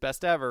probably his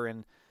best ever,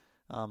 and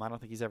I don't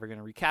think he's ever going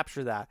to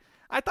recapture that.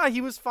 I thought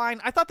he was fine.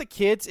 I thought the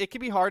kids, it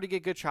could be hard to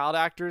get good child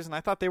actors, and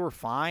I thought they were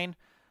fine.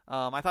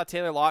 I thought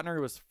Taylor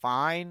Lautner was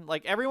fine.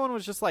 Like, everyone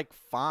was just, like,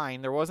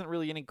 fine. There wasn't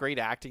really any great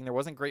acting. There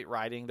wasn't great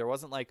writing. There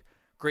wasn't, like,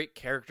 great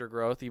character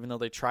growth, even though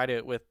they tried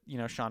it with,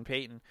 Sean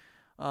Payton.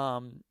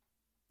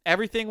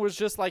 Everything was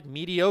just, like,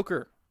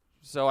 mediocre.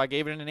 So I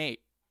gave it an 8.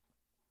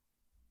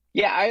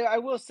 Yeah, I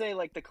will say,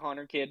 like, the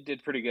Connor kid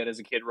did pretty good as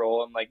a kid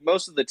role, and, like,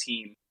 most of the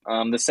team.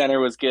 The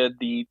center was good.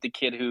 The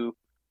kid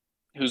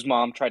whose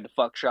mom tried to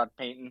fuck Sean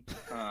Payton,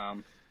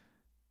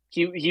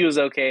 he was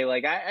okay.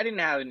 Like, I didn't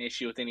have an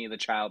issue with any of the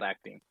child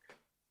acting,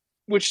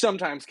 which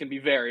sometimes can be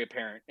very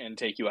apparent and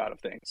take you out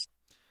of things.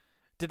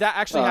 Did that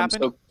actually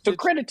happen? So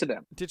credit to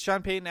them. Did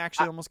Sean Payton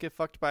actually almost get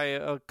fucked by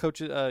a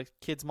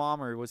kid's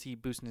mom, or was he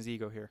boosting his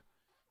ego here?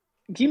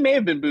 He may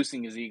have been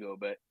boosting his ego,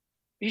 but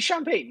he's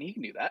Sean Payton. He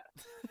can do that.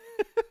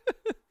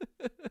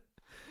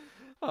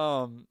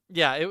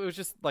 Yeah, it was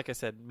just, like I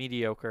said,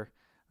 mediocre.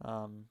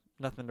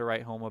 Nothing to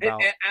write home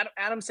about.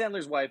 Adam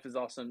Sandler's wife is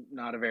also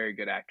not a very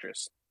good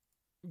actress.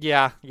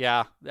 Yeah,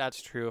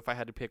 that's true. If I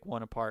had to pick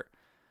one apart,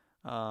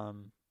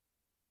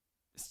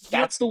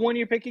 that's the one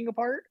you're picking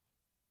apart.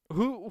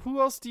 Who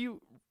else do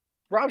you?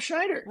 Rob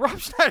Schneider. Rob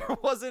Schneider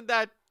wasn't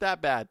that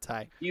bad,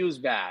 Ty. He was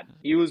bad.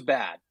 He wasn't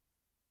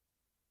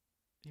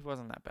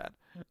that bad.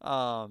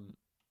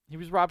 He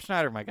was Rob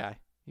Schneider, my guy.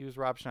 He was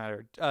Rob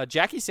Schneider.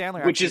 Jackie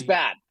Sandler, which is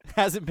bad,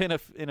 hasn't been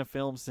in a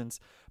film since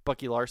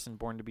Bucky Larson,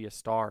 Born to Be a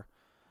Star,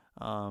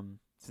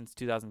 since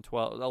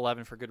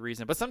 2011 for good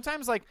reason. But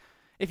sometimes, like,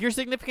 if your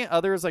significant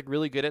other is like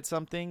really good at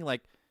something,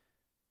 like,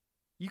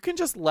 you can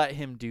just let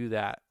him do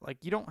that. Like,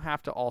 you don't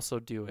have to also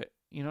do it.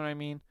 You know what I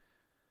mean?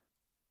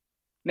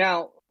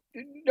 Now,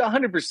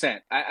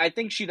 100%. I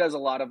think she does a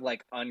lot of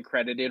like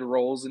uncredited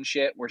roles and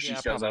shit where she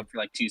shows up for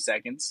like 2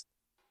 seconds.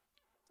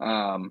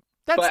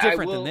 That's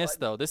different than this,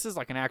 though. This is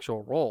like an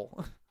actual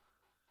role.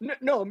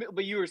 No,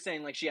 but you were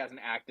saying like she hasn't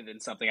acted in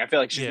something. I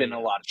feel like she's been in a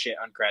lot of shit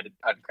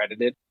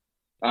uncredited.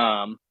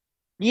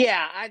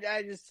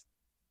 I just,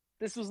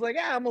 this was like,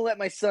 I'm gonna let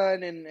my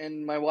son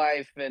and my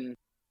wife and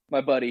my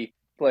buddy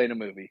play in a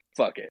movie.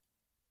 Fuck it.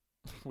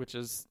 Which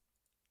is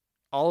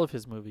all of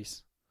his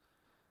movies.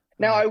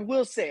 Now, I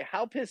will say,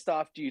 how pissed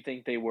off do you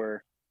think they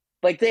were?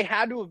 Like, they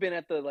had to have been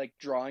at the, like,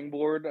 drawing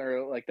board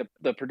or, like,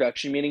 the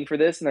production meeting for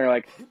this, and they're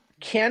like,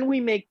 can we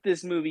make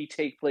this movie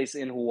take place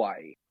in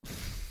Hawaii?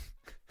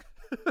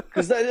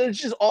 Because that's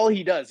just all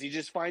he does. He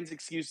just finds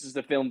excuses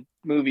to film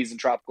movies in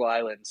tropical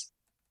islands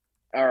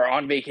or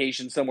on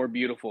vacation somewhere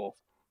beautiful,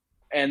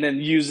 and then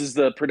uses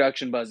the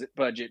production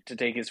budget to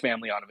take his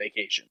family on a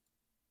vacation.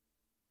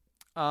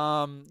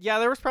 Yeah,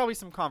 there was probably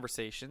some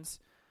conversations.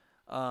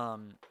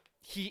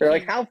 They're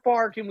like, how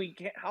far can we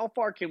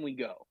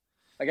go?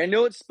 Like, I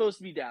know it's supposed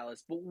to be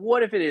Dallas, but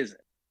what if it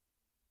isn't?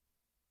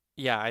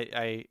 Yeah,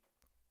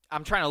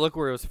 I'm trying to look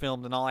where it was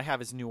filmed, and all I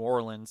have is New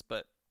Orleans,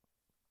 but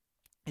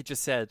it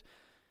just says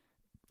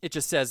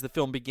the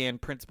film began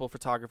principal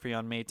photography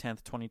on May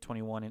 10th,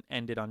 2021, and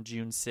ended on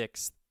June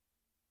 6th,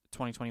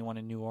 2021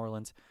 in New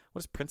Orleans.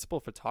 What is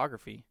principal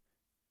photography?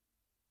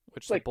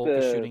 Which like the bulk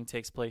of shooting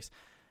takes place.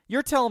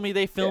 You're telling me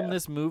they filmed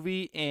this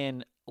movie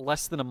in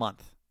less than a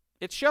month?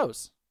 It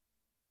shows.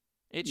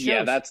 It shows.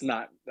 Yeah, that's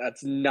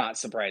not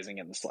surprising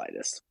in the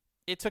slightest.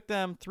 It took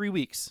them 3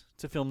 weeks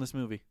to film this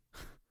movie.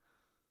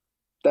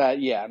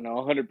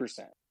 100%.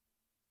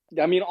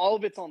 I mean, all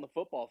of it's on the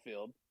football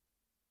field,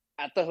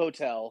 at the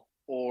hotel,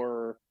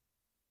 or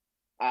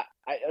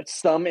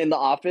some in the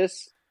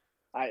office.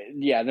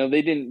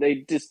 They didn't.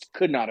 They just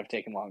could not have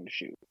taken long to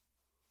shoot.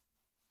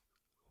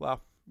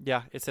 Wow.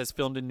 Yeah, it says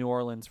filmed in New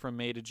Orleans from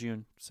May to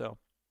June. So,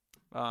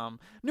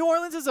 New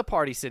Orleans is a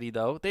party city,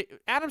 though.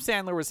 Adam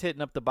Sandler was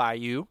hitting up the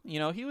bayou. You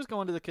know, he was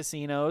going to the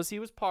casinos. He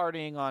was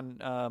partying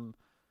on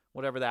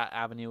whatever that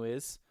avenue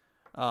is.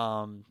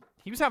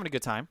 He was having a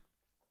good time.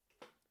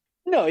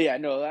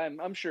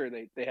 I'm sure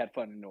they had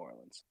fun in New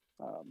Orleans.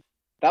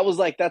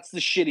 That's the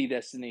shitty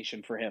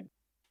destination for him,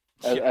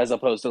 as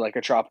opposed to like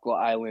a tropical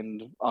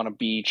island on a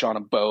beach on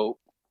a boat.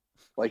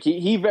 Like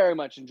he very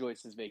much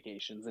enjoys his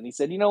vacations, and he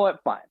said, "You know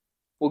what? Fine,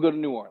 we'll go to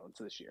New Orleans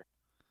this year."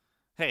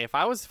 Hey, if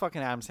I was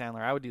fucking Adam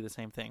Sandler, I would do the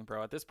same thing,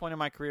 bro. At this point in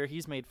my career,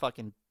 he's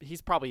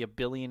probably a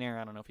billionaire.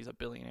 I don't know if he's a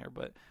billionaire,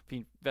 but if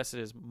he invested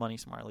his money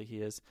smartly, he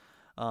is.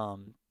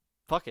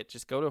 Fuck it,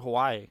 just go to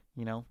Hawaii,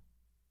 you know?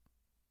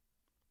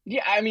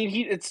 Yeah, I mean,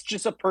 it's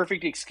just a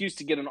perfect excuse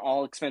to get an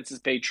all expenses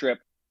paid trip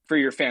for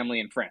your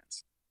family and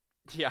friends.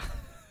 Yeah.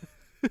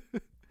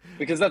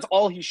 Because that's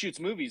all he shoots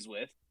movies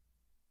with.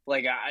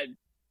 Like,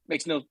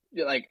 makes no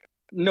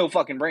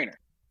fucking brainer.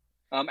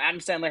 Adam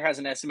Sandler has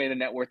an estimated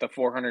net worth of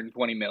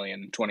 $420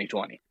 million in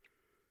 2020.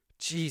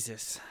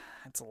 Jesus,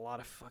 that's a lot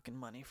of fucking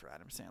money for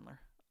Adam Sandler.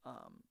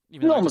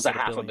 He's almost a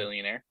half a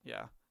billionaire.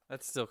 Yeah,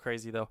 that's still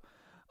crazy though.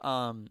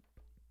 All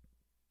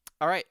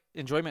right,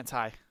 enjoyment's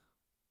high.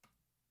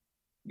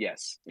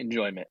 Yes,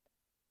 enjoyment.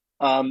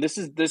 This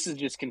is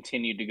just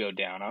continued to go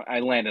down. I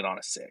landed on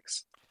a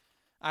 6.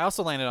 I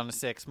also landed on a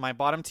 6. My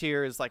bottom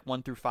tier is like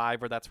 1 through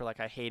 5, where that's where like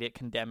I hate it,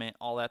 condemn it,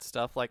 all that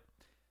stuff. Like,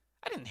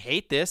 I didn't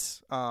hate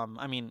this.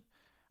 I mean,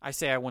 I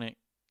say I wouldn't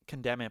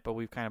condemn it, but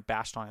we've kind of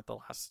bashed on it the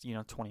last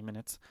 20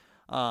 minutes.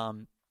 I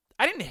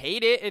didn't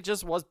hate it. It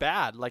just was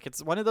bad. Like,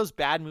 it's one of those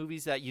bad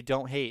movies that you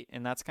don't hate,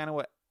 and that's kind of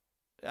what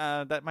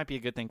that might be a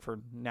good thing for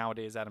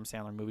nowadays Adam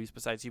Sandler movies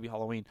besides Hubie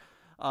Halloween.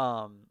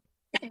 I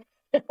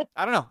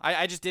don't know.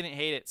 I just didn't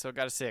hate it, so it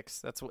got a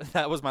 6.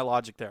 That was my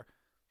logic there.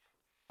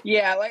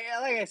 Yeah, like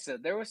I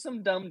said, there were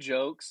some dumb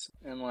jokes,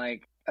 and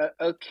like,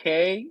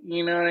 okay,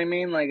 you know what I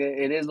mean? Like,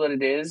 it is what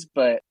it is,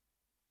 but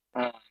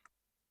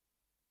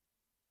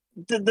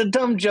the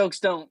dumb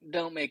jokes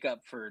don't make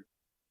up for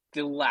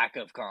the lack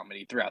of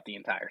comedy throughout the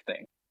entire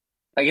thing.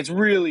 Like, it's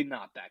really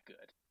not that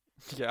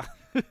good. Yeah.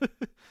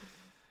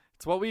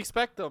 It's what we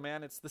expect, though,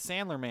 man. It's the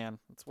Sandler man.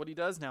 It's what he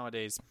does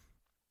nowadays.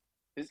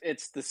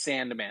 It's the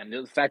Sandman.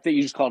 The fact that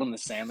you just called him the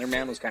Sandler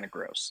man was kind of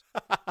gross.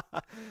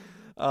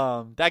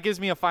 That gives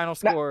me a final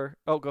score.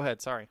 Go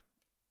ahead. Sorry.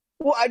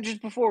 Well,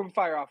 just before we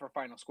fire off our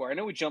final score, I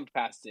know we jumped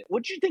past it.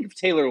 What did you think of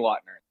Taylor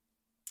Lautner?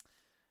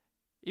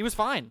 He was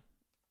fine.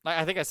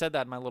 I think I said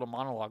that in my little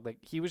monologue. Like,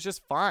 he was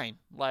just fine.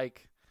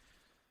 Like,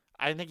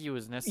 I didn't think he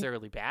was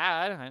necessarily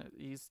bad.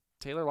 He's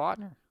Taylor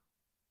Lautner.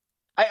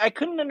 I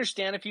couldn't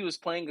understand if he was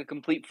playing a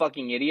complete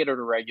fucking idiot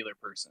or a regular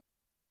person.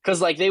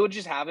 Because, like, they would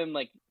just have him,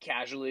 like,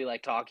 casually,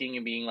 like, talking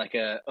and being, like,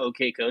 a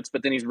okay coach,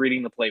 but then he's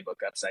reading the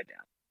playbook upside down.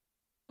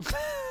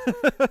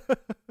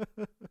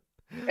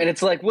 And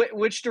it's like,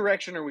 which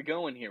direction are we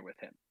going here with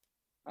him?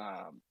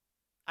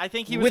 I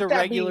think he was a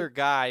regular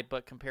guy,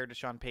 but compared to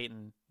Sean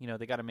Payton,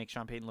 they got to make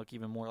Sean Payton look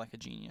even more like a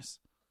genius.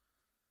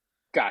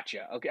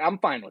 Gotcha. Okay, I'm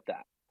fine with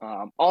that.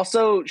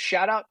 Also,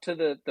 shout out to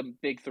the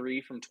big three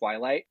from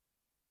Twilight,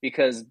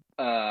 because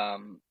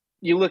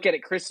you look at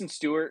it, Kristen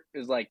Stewart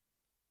is, like,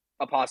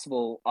 a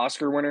possible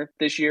Oscar winner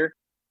this year.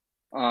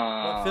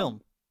 What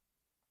film?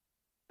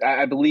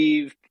 I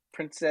believe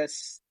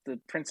the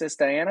Princess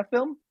Diana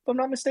film, if I'm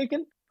not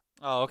mistaken.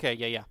 Oh, okay.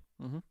 Yeah.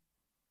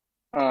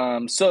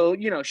 Mm-hmm. So,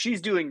 she's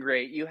doing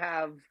great. You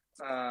have,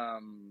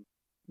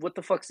 what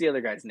the fuck's the other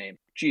guy's name?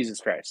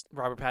 Jesus Christ.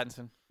 Robert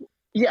Pattinson.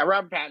 Yeah,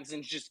 Robert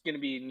Pattinson's just going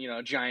to be in,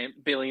 a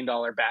giant $1 billion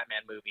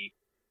Batman movie.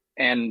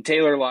 And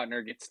Taylor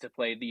Lautner gets to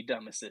play the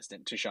dumb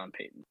assistant to Sean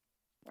Payton.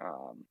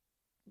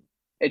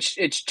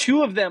 It's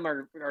two of them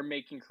are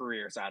making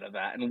careers out of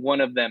that, and one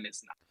of them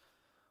is not.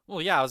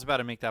 Well, yeah, I was about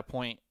to make that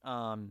point.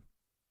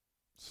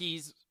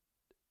 He's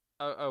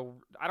I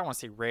don't want to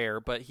say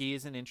rare, but he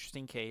is an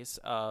interesting case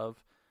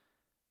of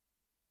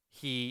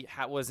he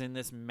was in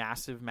this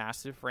massive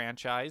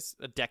franchise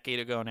a decade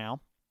ago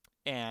now,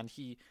 and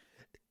he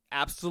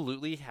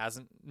absolutely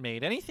hasn't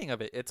made anything of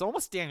it. It's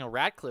almost Daniel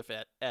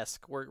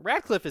Radcliffe-esque, where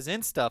Radcliffe is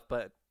in stuff,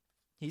 but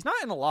he's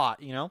not in a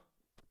lot,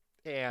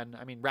 And,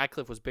 I mean,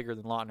 Radcliffe was bigger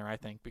than Lautner, I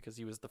think, because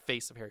he was the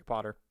face of Harry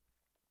Potter.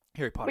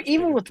 Harry Potter,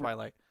 even with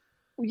Twilight.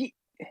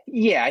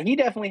 Yeah, he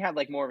definitely had,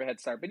 like, more of a head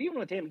start. But even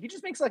with him, he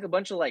just makes, like, a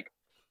bunch of, like,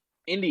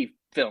 indie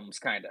films,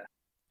 kind of.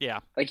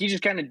 Yeah. Like, he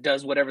just kind of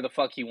does whatever the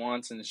fuck he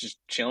wants and is just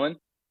chilling.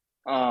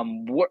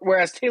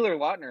 Whereas Taylor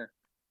Lautner,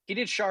 he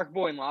did Shark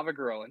Boy and Lava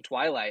Girl and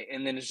Twilight,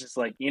 and then it's just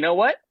like, you know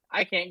what?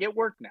 I can't get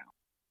work now.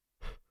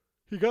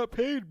 He got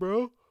paid,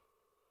 bro.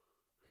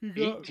 He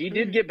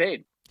did get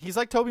paid. He's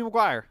like Tobey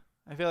Maguire.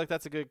 I feel like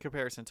that's a good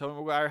comparison. Tobey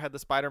Maguire had the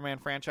Spider-Man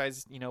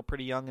franchise,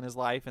 pretty young in his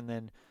life, and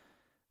then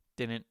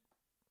didn't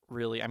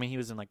really. I mean, he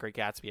was in like Great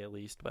Gatsby at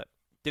least, but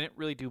didn't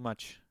really do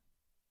much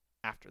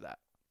after that.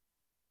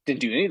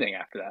 Didn't do anything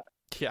after that.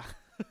 Yeah,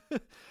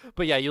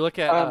 but yeah, you look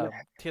at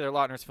Taylor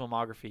Lautner's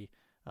filmography: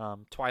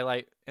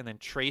 Twilight, and then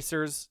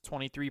Tracers,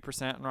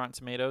 23% on Rotten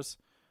Tomatoes.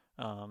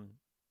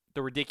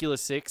 The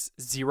Ridiculous Six,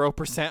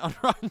 0% on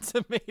Rotten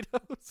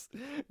Tomatoes.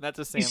 That's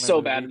a Sandler He's so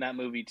movie. bad in that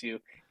movie, too.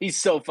 He's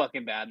so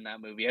fucking bad in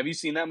that movie. Have you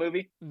seen that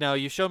movie? No,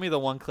 you showed me the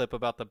one clip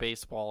about the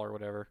baseball or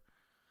whatever.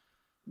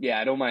 Yeah,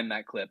 I don't mind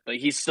that clip, but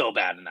he's so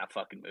bad in that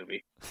fucking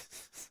movie.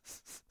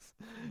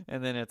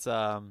 And then it's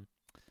Run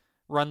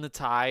the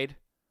Tide,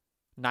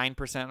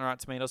 9% on Rotten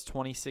Tomatoes,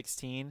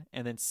 2016,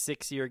 and then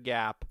 6-year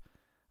gap,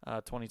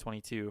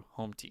 2022,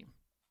 Home Team.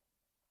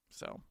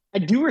 So I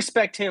do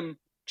respect him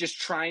just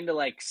trying to,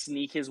 like,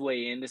 sneak his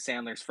way into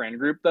Sandler's friend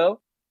group, though.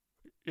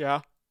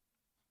 Yeah.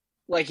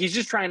 Like, he's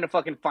just trying to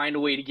fucking find a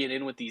way to get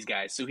in with these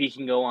guys so he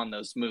can go on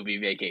those movie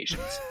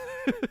vacations.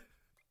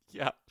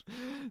 Yeah.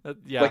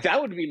 Yeah. Like, that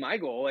would be my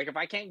goal. Like, if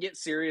I can't get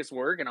serious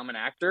work and I'm an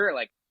actor,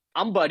 like,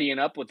 I'm buddying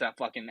up with that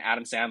fucking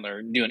Adam Sandler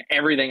and doing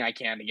everything I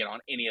can to get on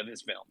any of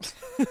his films.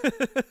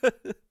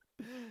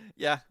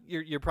 Yeah,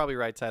 you're probably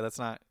right, Ty.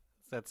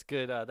 That's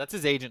good. That's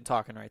his agent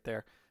talking right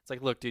there. It's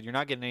like, look, dude, you're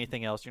not getting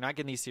anything else. You're not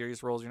getting these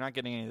serious roles. You're not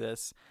getting any of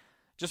this.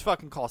 Just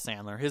fucking call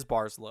Sandler. His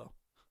bar's low.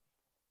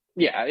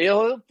 Yeah,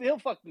 he'll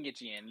fucking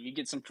get you in. You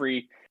get some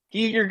free.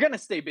 You're gonna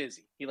stay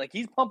busy.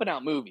 He's pumping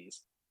out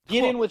movies.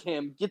 Get in with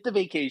him. Get the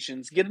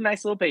vacations. Get a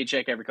nice little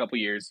paycheck every couple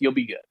years. You'll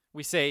be good.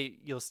 We say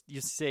you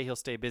say he'll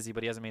stay busy,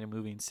 but he hasn't made a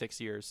movie in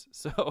 6 years.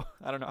 So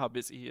I don't know how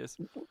busy he is.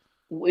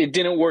 It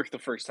didn't work the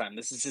first time.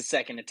 This is his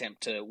second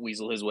attempt to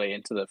weasel his way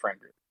into the friend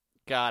group.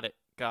 Got it.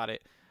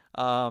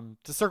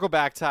 To circle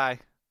back, Ty,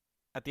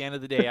 at the end of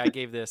the day, I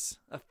gave this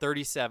a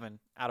 37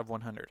 out of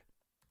 100.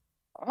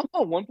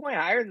 Oh, 1 point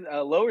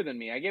lower than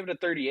me. I gave it a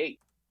 38.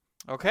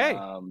 Okay.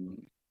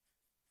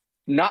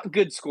 Not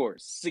good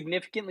scores.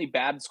 Significantly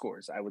bad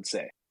scores, I would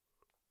say.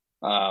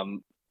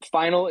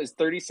 Final is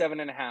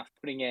 37.5,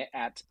 putting it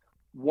at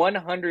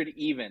 100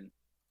 even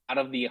out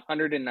of the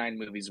 109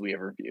 movies we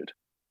have reviewed.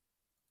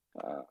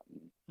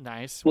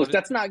 Nice. Look,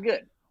 that's not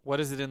good. What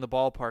is it in the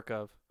ballpark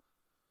of?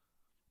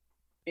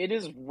 It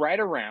is right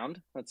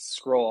around, let's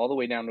scroll all the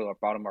way down to the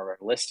bottom of our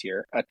list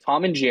here,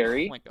 Tom and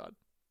Jerry. Oh, my God.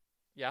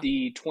 Yeah.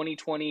 The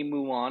 2020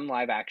 Mulan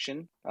live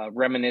action,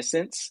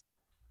 Reminiscence,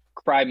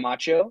 Cry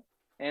Macho,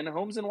 and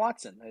Holmes and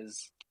Watson.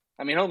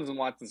 Holmes and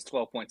Watson's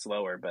 12 points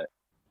lower, but...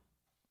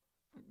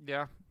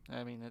 Yeah,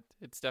 I mean,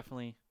 it's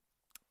definitely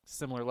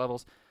similar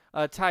levels.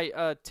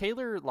 Ty,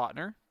 Taylor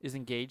Lautner is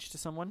engaged to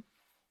someone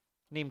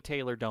named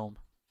Taylor Dome.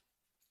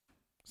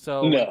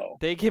 So no.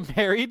 They get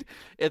married,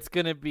 it's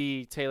going to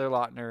be Taylor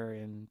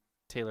Lautner and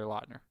Taylor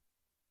Lautner.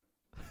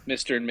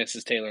 Mr. and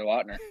Mrs. Taylor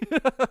Lautner.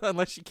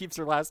 Unless she keeps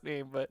her last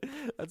name, but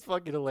that's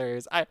fucking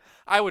hilarious.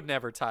 I would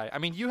never, Ty. I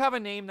mean, you have a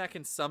name that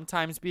can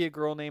sometimes be a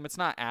girl name. It's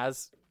not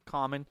as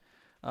common.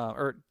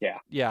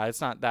 Yeah, it's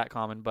not that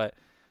common, but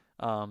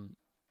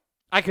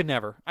I could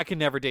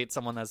never date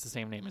someone that's the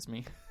same name as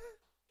me.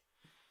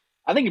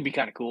 I think it'd be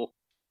kind of cool.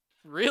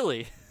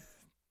 Really?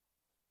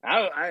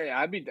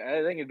 I think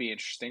it'd be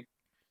interesting.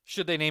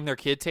 Should they name their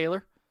kid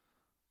Taylor?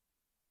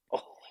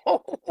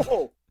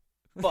 Oh,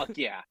 fuck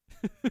yeah.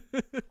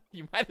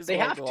 You might as They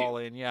well have go to. all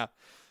in, yeah.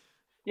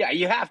 Yeah,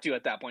 you have to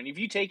at that point. If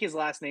you take his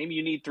last name,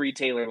 you need 3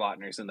 Taylor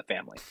Lautners in the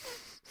family.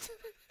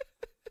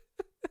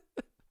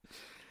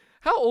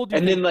 How old do you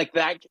And think? then like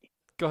that.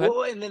 Go ahead.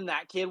 Well, and then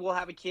that kid will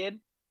have a kid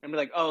and be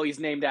like, oh, he's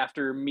named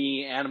after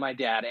me and my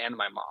dad and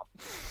my mom.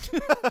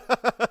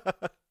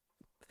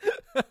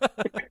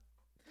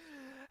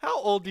 How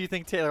old do you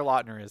think Taylor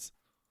Lautner is?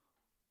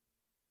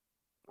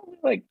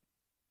 Like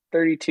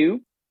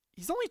 32.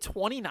 He's only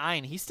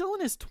 29. He's still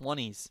in his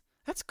 20s.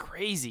 That's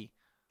crazy.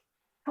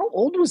 How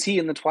old was he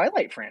in the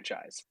Twilight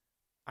franchise?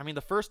 I mean,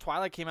 the first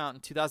Twilight came out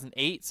in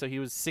 2008, so he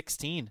was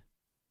 16.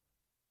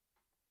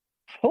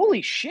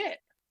 Holy shit.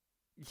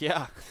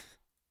 Yeah.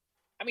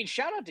 I mean,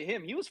 shout out to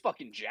him. He was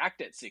fucking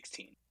jacked at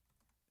 16.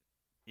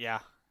 Yeah.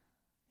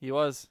 He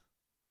was.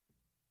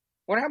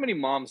 Wonder how many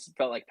moms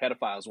felt like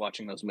pedophiles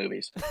watching those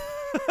movies.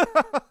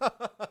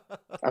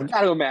 I've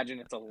got to imagine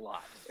it's a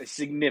lot. A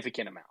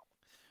significant amount.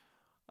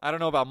 I don't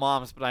know about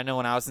moms, but I know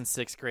when I was in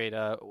 6th grade,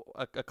 a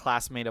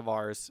classmate of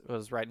ours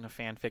was writing a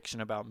fan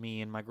fiction about me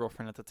and my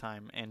girlfriend at the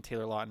time and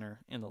Taylor Lautner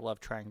in the love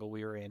triangle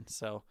we were in.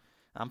 So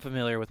I'm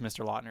familiar with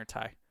Mr. Lautner,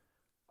 Ty.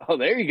 Oh,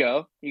 there you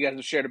go. You guys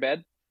have shared a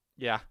bed?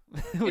 Yeah.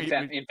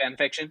 In fan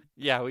fiction?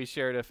 Yeah, we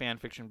shared a fan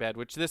fiction bed,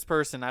 which this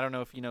person, I don't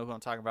know if you know who I'm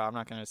talking about. I'm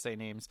not going to say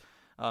names.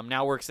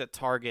 Now works at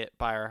Target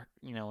by our,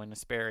 in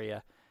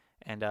Hesperia.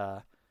 And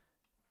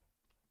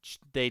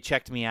they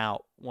checked me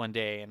out one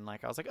day and I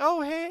was like,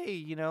 oh,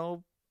 hey,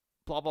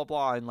 blah, blah,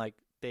 blah. And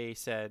they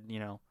said,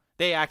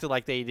 they acted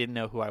like they didn't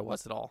know who I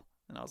was at all.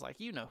 And I was like,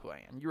 you know who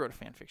I am. You wrote a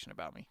fan fiction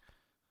about me.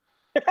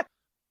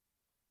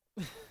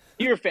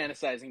 You're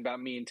fantasizing about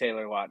me and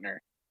Taylor Lautner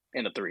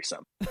in a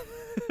threesome.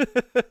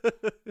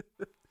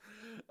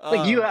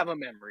 You have a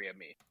memory of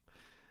me.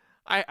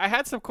 I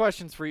had some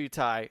questions for you,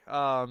 Ty.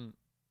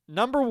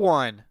 Number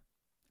one,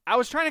 I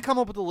was trying to come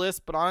up with a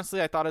list, but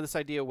honestly, I thought of this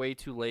idea way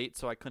too late,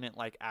 so I couldn't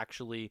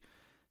actually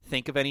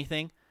think of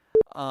anything.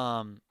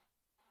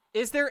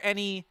 Is there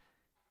any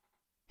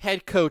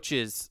head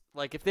coaches,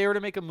 if they were to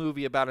make a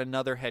movie about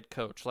another head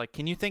coach,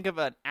 can you think of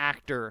an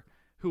actor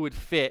who would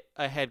fit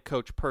a head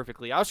coach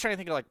perfectly? I was trying to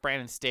think of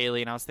Brandon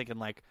Staley, and I was thinking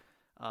the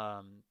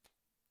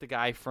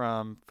guy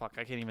from I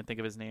can't even think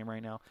of his name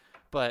right now,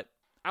 but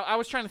I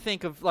was trying to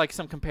think of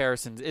some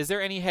comparisons. Is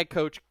there any head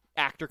coach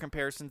actor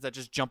comparisons that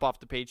just jump off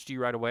the page to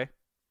you right away?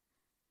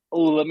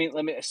 Oh, let me.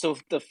 So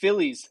the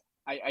Phillies,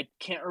 I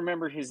can't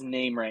remember his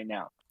name right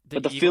now,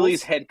 but the Eagles?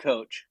 Phillies head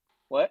coach.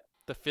 What?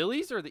 The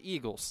Phillies or the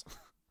Eagles?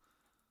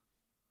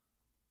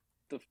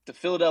 The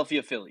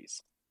Philadelphia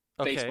Phillies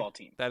Okay. baseball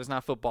team. That is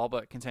not football,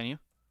 but continue.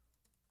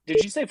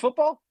 Did you say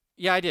football?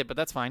 Yeah, I did, but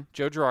that's fine.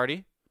 Joe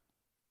Girardi.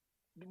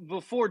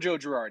 before Joe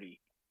Girardi.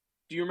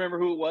 Do you remember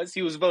who it was?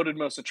 He was voted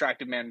most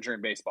attractive manager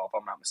in baseball, if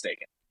I'm not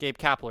mistaken. Gabe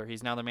Kapler.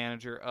 He's now the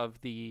manager of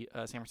the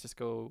San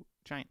Francisco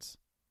Giants.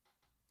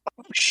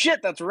 Oh,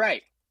 shit, that's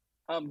right.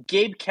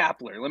 Gabe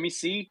Kapler. Let me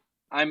see.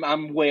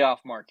 I'm way off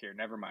mark here.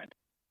 Never mind.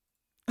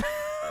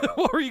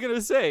 What were you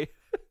gonna say?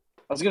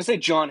 I was gonna say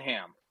John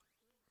Hamm.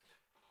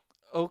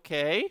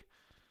 Okay.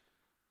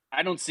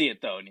 I don't see it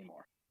though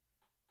anymore.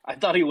 I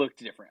thought he looked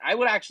different. I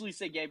would actually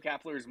say Gabe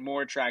Kapler is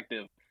more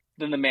attractive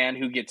than the man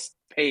who gets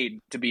paid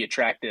to be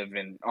attractive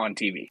and on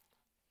TV.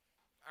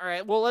 All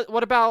right. Well,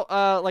 what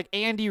about like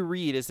Andy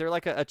Reid? Is there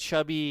like a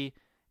chubby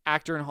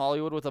actor in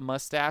Hollywood with a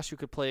mustache who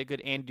could play a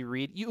good Andy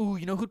Reid? You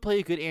know who'd play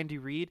a good Andy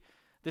Reid?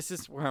 This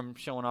is where I'm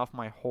showing off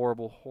my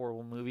horrible,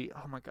 horrible movie.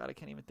 Oh my god, I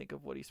can't even think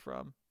of what he's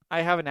from.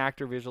 I have an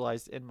actor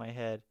visualized in my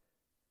head.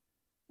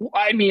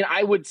 I mean,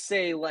 I would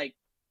say like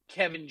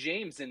Kevin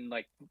James in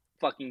like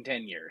fucking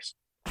 10 years.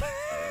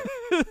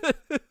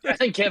 I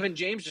think Kevin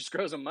James just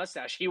grows a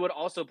mustache. He would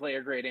also play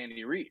a great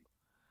Andy Reid.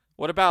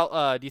 What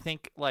about, do you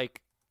think,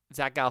 like,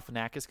 Zach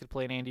Galifianakis could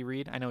play an Andy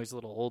Reid? I know he's a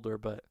little older,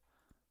 but...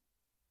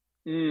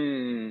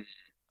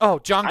 Oh,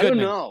 John Goodman. I don't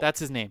know. That's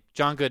his name.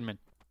 John Goodman.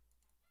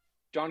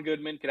 John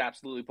Goodman could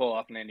absolutely pull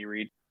off an Andy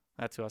Reid.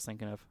 That's who I was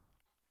thinking of.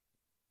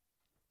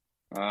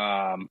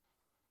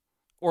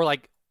 Or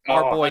like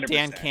our boy 100%.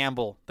 Dan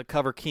Campbell, the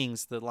Cover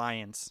Kings, the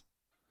Lions.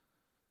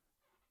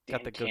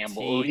 Got the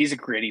Campbell. goatee. Oh, he's a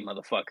gritty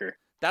motherfucker.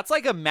 That's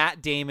like a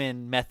Matt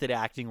Damon method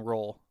acting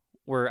role,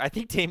 where I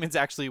think Damon's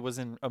actually was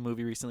in a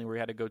movie recently where he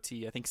had a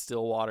goatee. I think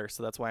Stillwater,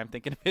 so that's why I'm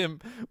thinking of him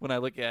when I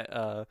look at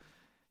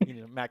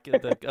Matt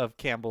of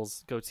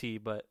Campbell's goatee.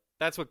 But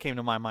that's what came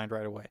to my mind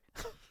right away.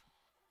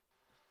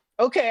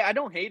 Okay, I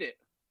don't hate it.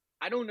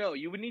 I don't know.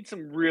 You would need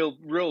some real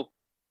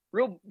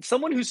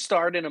someone who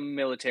starred in a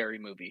military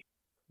movie.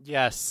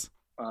 Yes.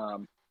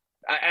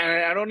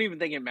 I don't even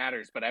think it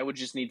matters, but I would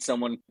just need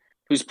someone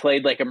who's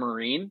played like a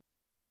Marine.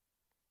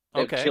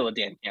 Okay. Kill a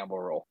Dan Campbell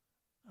role.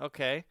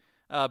 Okay.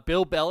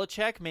 Bill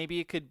Belichick, maybe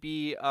it could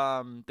be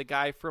the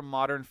guy from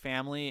Modern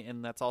Family,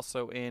 and that's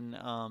also in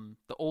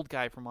the old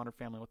guy from Modern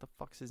Family. What the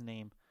fuck's his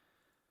name?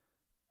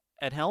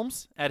 Ed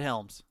Helms? Ed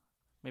Helms.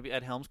 Maybe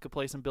Ed Helms could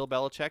play some Bill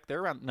Belichick.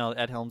 They're around. No,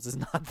 Ed Helms is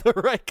not the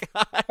right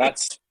guy.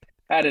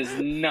 That is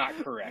not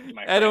correct,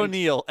 my friend. Ed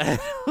O'Neill. Ed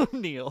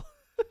O'Neill.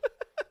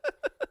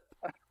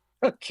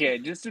 Okay,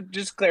 just to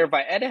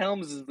clarify, Ed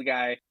Helms is the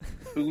guy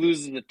who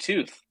loses a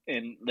tooth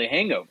in The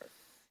Hangover.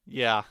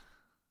 Yeah.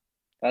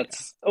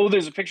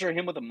 There's a picture of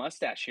him with a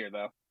mustache here,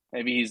 though.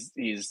 Maybe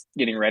he's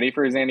getting ready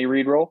for his Andy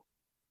Reid role.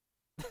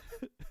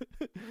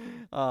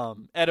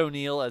 Ed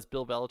O'Neill as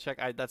Bill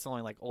Belichick. That's the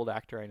only like old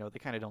actor I know. They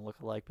kind of don't look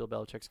alike. Bill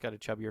Belichick's got a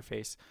chubbier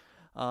face.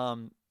 I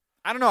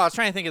don't know. I was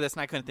trying to think of this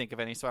and I couldn't think of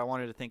any, so I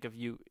wanted to think of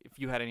you if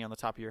you had any on the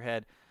top of your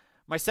head.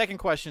 My second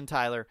question,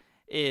 Tyler,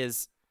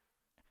 is: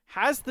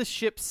 has the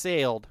ship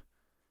sailed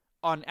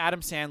on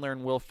Adam Sandler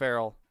and Will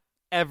Ferrell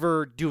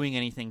ever doing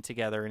anything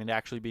together and it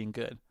actually being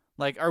good?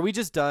 Like, are we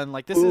just done?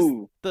 Like, this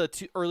is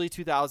the early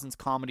 2000s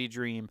comedy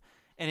dream,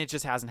 and it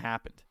just hasn't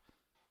happened.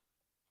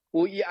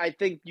 Well, yeah, I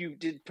think you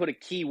did put a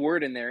key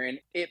word in there, and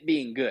it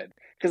being good.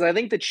 Because I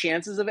think the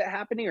chances of it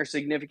happening are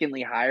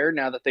significantly higher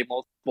now that they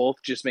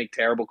both just make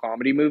terrible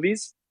comedy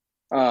movies.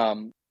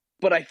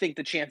 But I think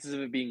the chances of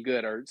it being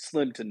good are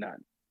slim to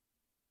none.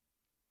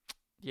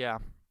 Yeah.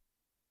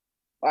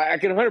 I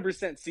can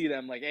 100% see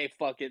them like, hey,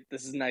 fuck it.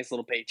 This is a nice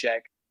little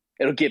paycheck.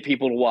 It'll get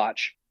people to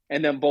watch.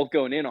 And them both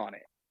going in on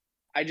it.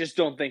 I just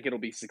don't think it'll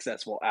be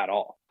successful at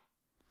all.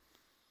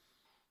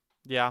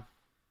 Yeah.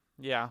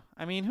 Yeah.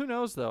 I mean, who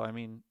knows, though? I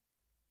mean,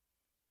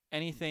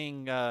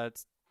 anything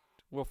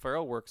Will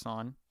Ferrell works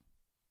on,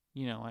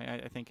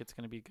 I think it's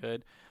going to be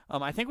good.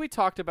 I think we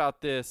talked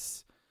about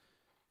this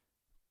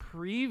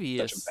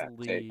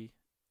previously.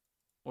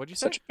 What'd you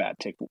say? Such a bad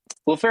take.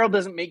 Will Ferrell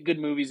doesn't make good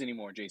movies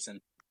anymore,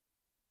 Jason.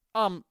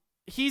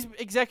 He's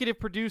executive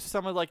produced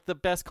some of like the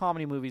best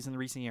comedy movies in the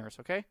recent years.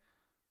 Okay,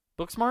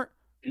 Booksmart.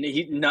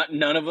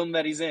 None of them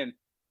that he's in.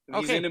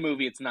 If he's in a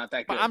movie, it's not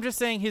that good. But I'm just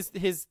saying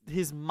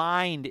his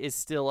mind is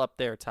still up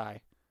there,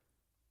 Ty.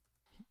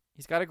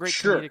 He's got a great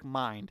comedic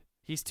mind.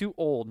 He's too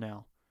old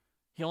now.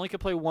 He only could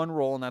play one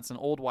role, and that's an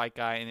old white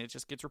guy, and it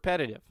just gets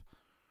repetitive.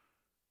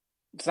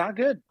 It's not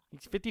good.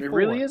 He's 54. It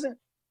really isn't.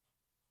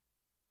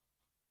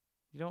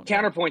 You don't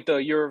Counterpoint, though,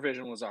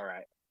 Eurovision was all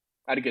right.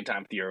 I had a good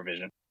time with the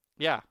Eurovision.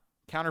 Yeah.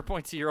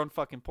 Counterpoint to your own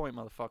fucking point,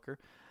 motherfucker.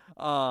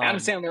 Adam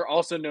Sandler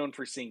also known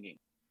for singing.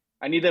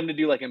 I need them to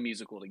do like a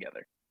musical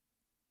together.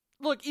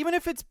 Look, even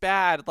if it's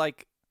bad,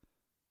 like,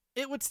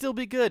 it would still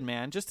be good,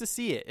 man, just to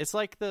see it. It's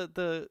like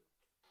the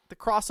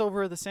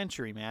crossover of the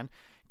century, man.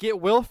 Get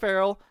Will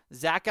Ferrell,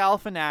 Zach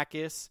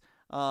Galifianakis,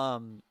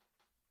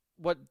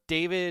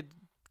 David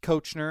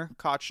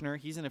Koechner,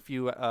 he's in a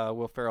few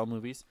Will Ferrell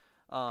movies.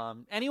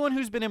 Anyone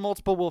who's been in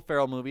multiple Will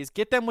Ferrell movies,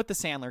 get them with the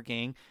Sandler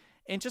gang,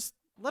 and just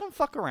let them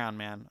fuck around,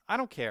 man. I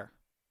don't care.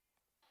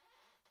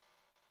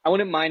 I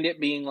wouldn't mind it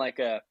being like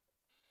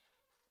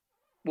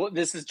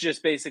this is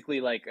just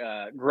basically like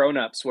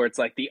Grown-Ups, where it's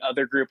like the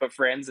other group of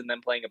friends and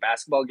then playing a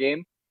basketball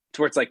game,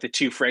 to where it's like the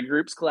two friend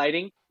groups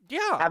colliding.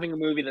 Yeah. having a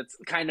movie that's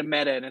kind of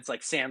meta and it's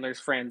like Sandler's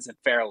friends and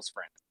Farrell's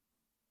friends.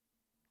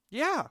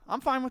 Yeah,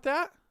 I'm fine with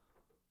that.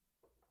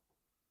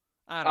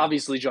 I don't know.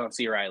 Obviously, John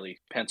C. Reilly,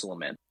 pencil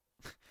him in.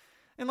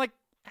 And like,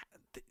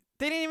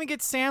 they didn't even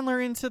get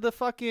Sandler into the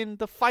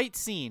fight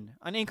scene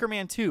on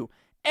Anchorman 2.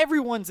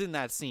 Everyone's in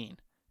that scene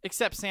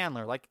except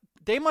Sandler. Like,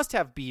 they must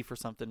have beef or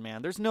something,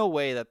 man. There's no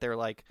way that they're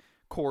like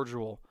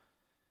cordial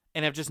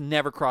and have just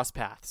never crossed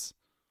paths.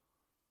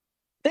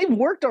 They've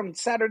worked on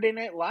Saturday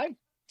Night Live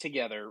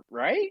together,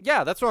 right?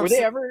 Yeah, that's what Were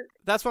they ever?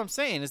 That's what I'm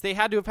saying. Is they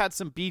had to have had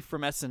some beef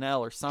from SNL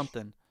or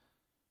something.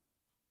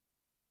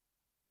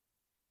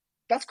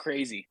 That's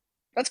crazy.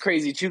 That's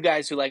crazy. Two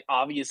guys who like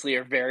obviously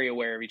are very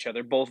aware of each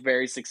other, both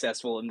very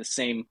successful in the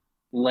same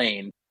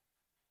lane,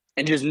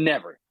 and just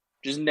never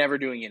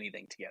doing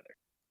anything together.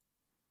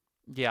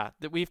 Yeah,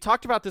 we've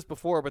talked about this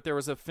before, but there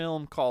was a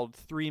film called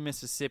 3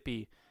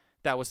 Mississippi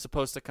that was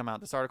supposed to come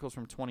out. This article's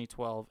from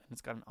 2012, and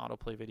it's got an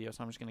autoplay video,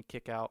 so I'm just going to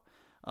kick out.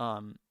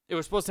 It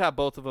was supposed to have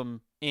both of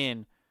them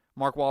in.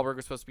 Mark Wahlberg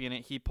was supposed to be in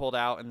it. He pulled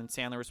out, and then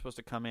Sandler was supposed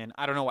to come in.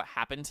 I don't know what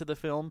happened to the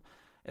film.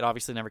 It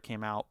obviously never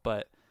came out,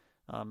 but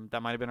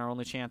that might have been our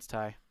only chance,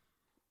 Ty.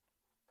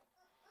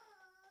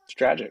 It's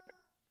tragic.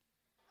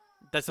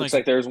 That's Looks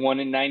like there's one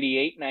in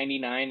 98,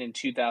 99, and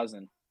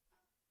 2000.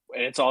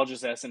 And it's all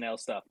just SNL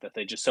stuff that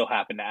they just so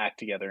happen to act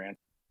together in.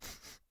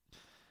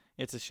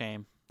 It's a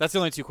shame. That's the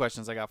only 2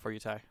 questions I got for you,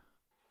 Ty.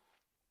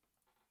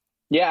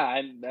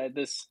 Yeah,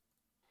 there's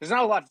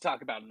not a lot to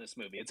talk about in this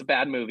movie. It's a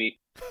bad movie.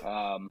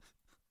 And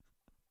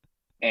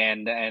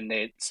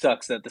it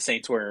sucks that the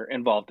Saints were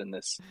involved in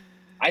this.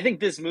 I think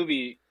this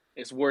movie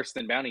is worse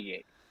than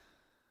Bountygate.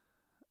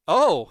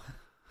 Oh.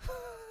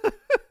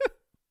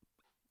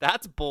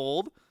 That's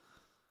bold.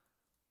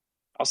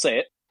 I'll say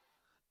it.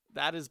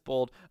 That is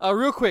bold.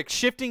 Real quick,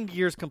 shifting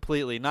gears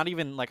completely. I'm not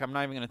even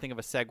going to think of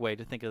a segue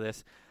to think of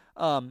this.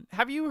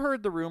 Have you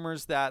heard the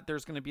rumors that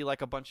there's going to be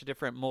like a bunch of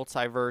different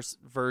multiverse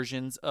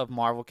versions of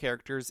Marvel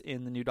characters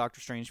in the new Doctor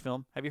Strange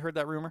film? Have you heard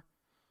that rumor?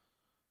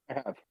 I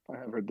have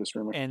heard this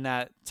rumor. And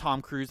that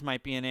Tom Cruise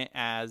might be in it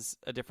as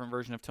a different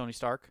version of Tony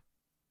Stark?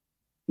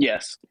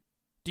 Yes.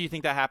 Do you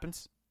think that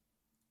happens?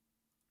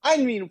 I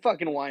mean,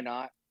 fucking why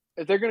not?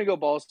 If they're going to go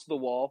balls to the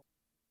wall,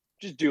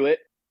 just do it.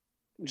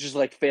 Just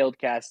like failed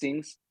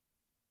castings.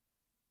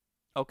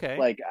 Okay.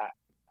 Like,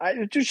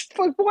 I just,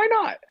 why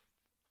not?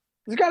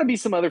 There's got to be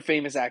some other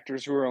famous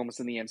actors who are almost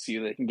in the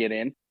MCU that can get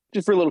in,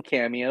 just for little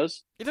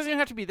cameos. It doesn't even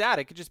have to be that.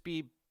 It could just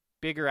be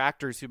bigger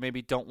actors who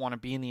maybe don't want to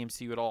be in the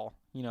MCU at all,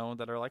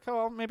 that are like, oh,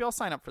 well, maybe I'll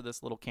sign up for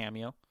this little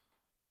cameo.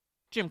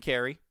 Jim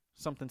Carrey,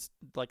 something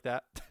like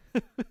that.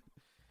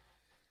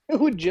 Who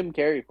would Jim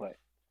Carrey play?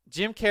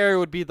 Jim Carrey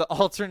would be the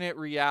alternate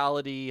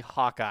reality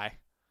Hawkeye.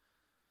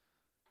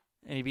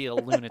 And he'd be a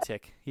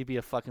lunatic. He'd be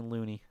a fucking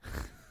loony.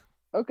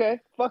 Okay,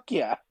 fuck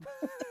yeah.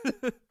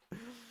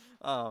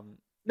 Yeah,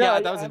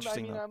 No, that was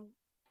interesting, though.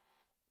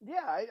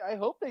 I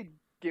hope they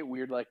get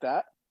weird like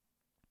that.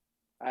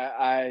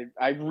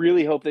 I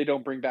really hope they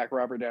don't bring back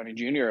Robert Downey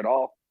Jr. at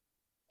all,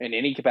 in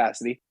any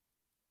capacity.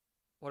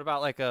 What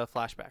about like a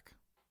flashback?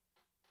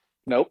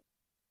 Nope.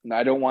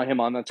 I don't want him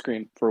on that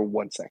screen for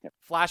 1 second.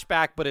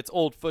 Flashback, but it's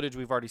old footage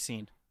we've already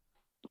seen.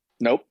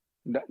 Nope.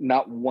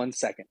 Not 1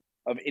 second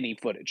of any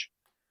footage.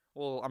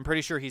 Well, I'm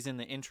pretty sure he's in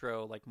the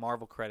intro, like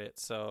Marvel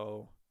credits,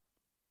 so...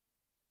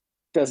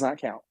 Does not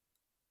count.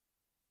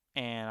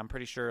 And I'm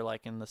pretty sure,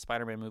 like, in the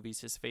Spider-Man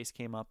movies, his face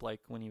came up, like,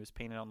 when he was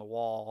painted on the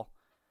wall.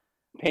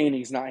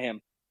 Painting's not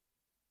him.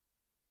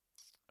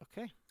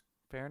 Okay.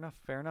 Fair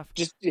enough.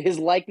 Just his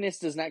likeness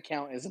does not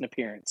count as an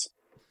appearance.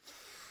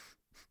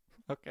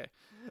 Okay.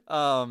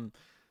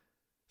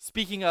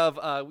 Speaking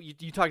of,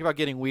 you talked about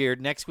getting weird.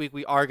 Next week,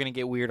 we are going to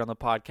get weird on the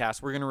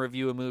podcast. We're going to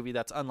review a movie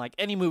that's unlike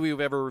any movie we've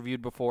ever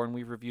reviewed before, and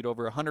we've reviewed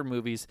over 100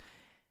 movies,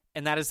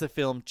 and that is the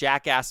film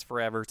Jackass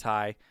Forever,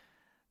 Ty.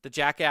 The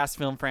Jackass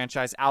film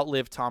franchise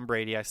outlived Tom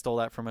Brady. I stole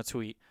that from a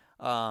tweet.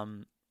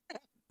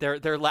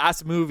 Their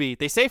last movie,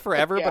 they say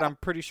forever, Yeah. but I'm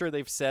pretty sure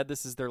they've said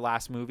this is their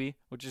last movie,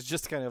 which is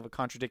just kind of a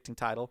contradicting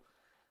title.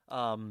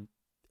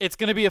 It's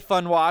going to be a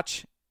fun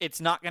watch. It's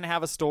not going to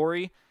have a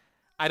story.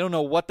 I don't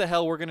know what the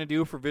hell we're going to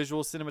do for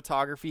visual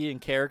cinematography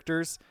and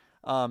characters.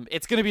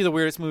 It's going to be the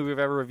weirdest movie we've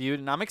ever reviewed,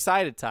 and I'm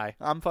excited, Ty.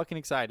 I'm fucking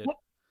excited.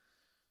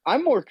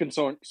 I'm more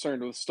concerned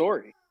with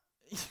story.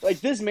 Like,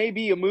 this may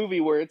be a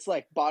movie where it's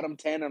like bottom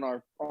 10 on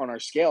our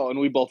scale, and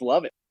we both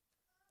love it.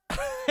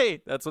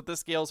 Hey, that's what the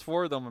scale's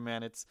for, though, my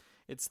man.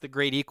 It's the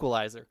great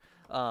equalizer.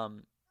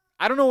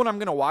 I don't know when I'm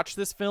going to watch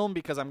this film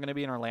because I'm going to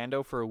be in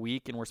Orlando for a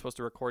week, and we're supposed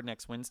to record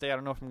next Wednesday. I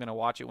don't know if I'm going to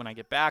watch it when I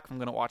get back, if I'm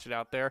going to watch it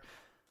out there.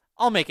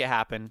 I'll make it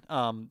happen.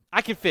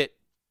 I can fit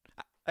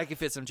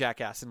some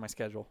Jackass in my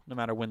schedule, no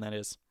matter when that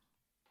is.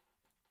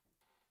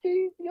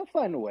 You'll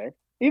find a way.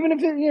 Even if,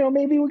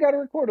 maybe we got to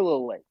record a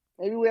little late.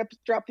 Maybe we have to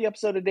drop the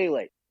episode a day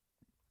late.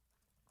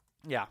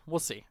 Yeah, we'll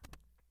see.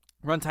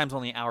 Runtime's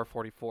only an hour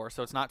 44,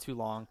 so it's not too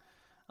long.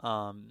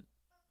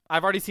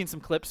 I've already seen some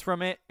clips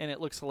from it, and it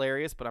looks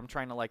hilarious, but I'm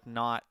trying to, like,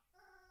 not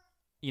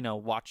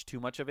watch too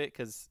much of it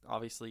because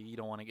obviously you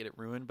don't want to get it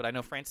ruined. But I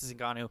know Francis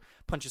Ngannou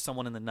punches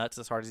someone in the nuts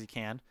as hard as he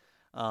can.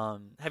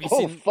 Have you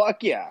seen?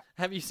 Fuck yeah!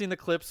 Have you seen the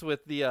clips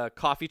with the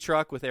coffee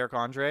truck with Eric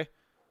Andre?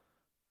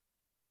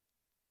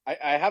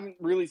 I haven't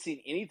really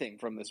seen anything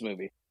from this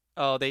movie.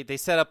 Oh, they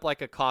set up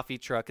like a coffee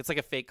truck. It's like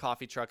a fake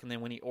coffee truck, and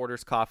then when he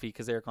orders coffee,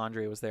 because Eric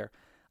Andre was there,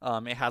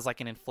 it has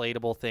like an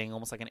inflatable thing,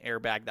 almost like an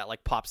airbag that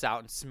like pops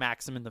out and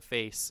smacks him in the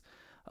face,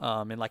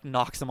 and like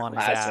knocks him on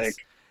his ass.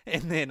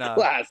 And then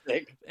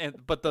classic.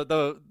 But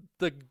the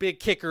big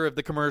kicker of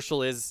the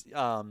commercial is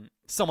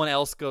someone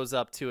else goes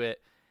up to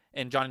it,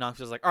 and Johnny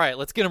Knoxville is like, all right,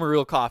 let's get him a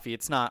real coffee.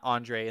 It's not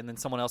Andre. And then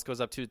someone else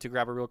goes up to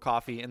grab a real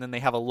coffee, and then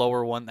they have a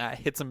lower one that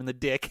hits him in the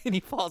dick, and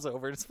he falls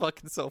over. It's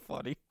fucking so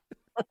funny.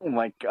 Oh,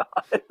 my God.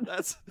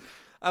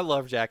 I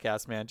love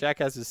Jackass, man.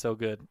 Jackass is so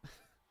good.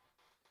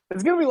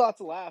 It's going to be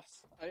lots of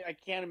laughs. I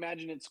can't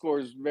imagine it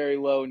scores very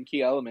low in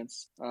key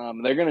elements.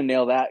 They're going to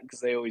nail that because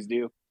they always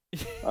do.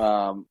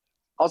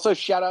 Also,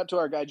 shout out to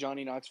our guy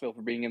Johnny Knoxville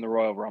for being in the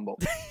Royal Rumble.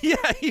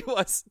 Yeah, he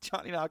was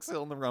Johnny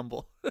Knoxville in the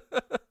Rumble.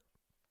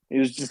 He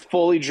was just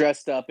fully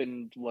dressed up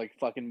in like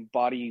fucking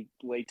body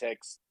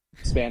latex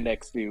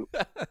spandex suit.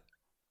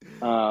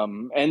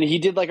 And he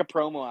did like a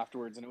promo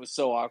afterwards, and it was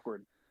so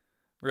awkward.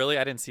 Really?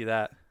 I didn't see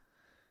that.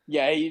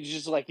 Yeah, he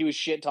just like he was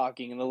shit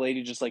talking, and the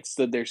lady just like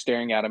stood there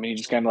staring at him, and he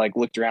just kind of like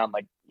looked around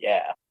like,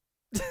 yeah,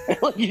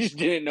 like he just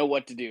didn't know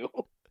what to do.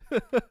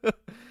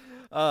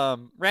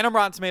 Random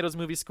Rotten Tomatoes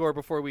movie score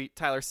before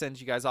Tyler sends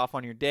you guys off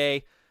on your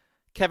day.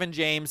 Kevin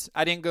James,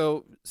 I didn't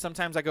go.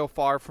 Sometimes I go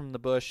far from the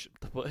bush,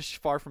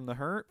 far from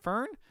the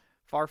fern,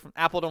 far from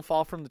apple don't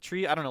fall from the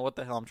tree. I don't know what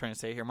the hell I'm trying to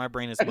say here. My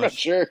brain is mush. I'm not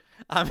sure.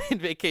 I'm in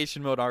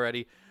vacation mode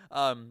already.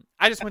 I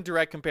just went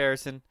direct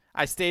comparison.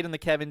 I stayed in the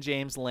Kevin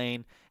James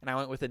lane, and I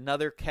went with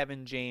another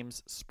Kevin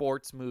James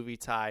sports movie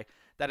tie.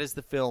 That is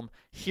the film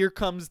Here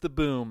Comes the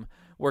Boom,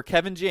 where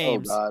Kevin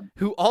James,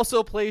 who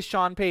also plays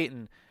Sean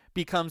Payton,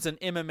 becomes an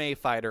MMA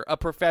fighter, a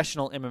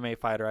professional MMA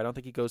fighter. I don't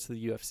think he goes to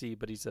the UFC,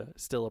 but he's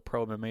still a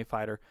pro MMA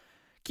fighter.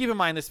 Keep in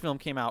mind, this film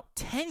came out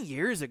 10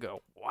 years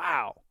ago.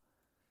 Wow.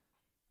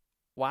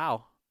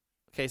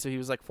 Okay, so he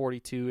was like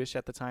 42-ish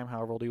at the time,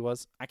 however old he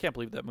was. I can't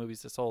believe that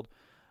movie's this old.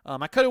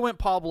 I could have went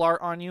Paul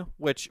Blart on You,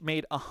 which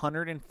made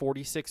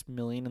 $146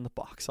 million in the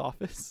box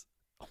office.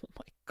 Oh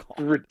my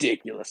God.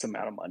 Ridiculous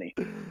amount of money.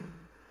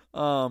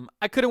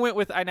 I could have went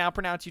with I Now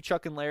Pronounce You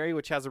Chuck and Larry,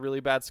 which has a really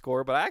bad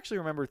score, but I actually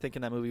remember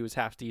thinking that movie was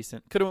half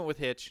decent. Could have went with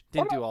Hitch.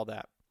 Didn't do all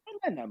that. I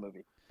like that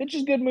movie. Hitch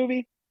is a good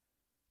movie.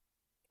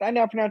 I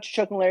Now Pronounce You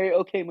Chuck and Larry,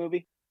 okay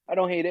movie. I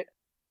don't hate it.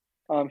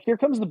 Here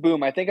Comes the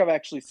Boom. I think I've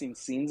actually seen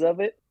scenes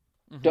of it.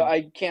 Mm-hmm.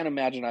 I can't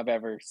imagine I've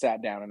ever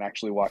sat down and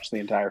actually watched the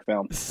entire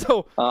film.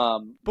 So,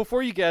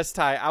 before you guess,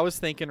 Ty, I was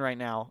thinking right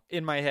now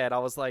in my head, I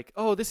was like,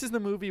 "Oh, this is the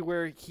movie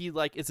where he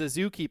like is a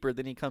zookeeper,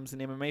 then he becomes an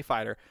MMA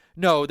fighter."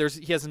 No,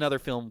 he has another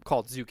film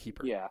called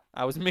Zookeeper. Yeah,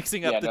 I was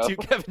mixing up the two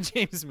Kevin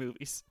James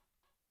movies.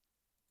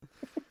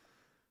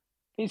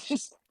 He's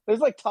just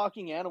there's like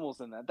talking animals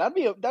in that.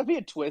 That'd be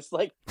a twist.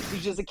 Like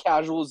he's just a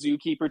casual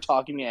zookeeper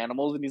talking to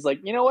animals, and he's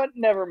like, you know what?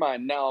 Never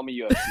mind. Now I'm a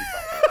UFC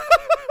fighter.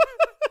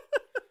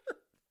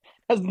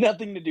 Has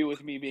nothing to do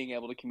with me being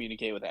able to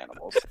communicate with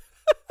animals.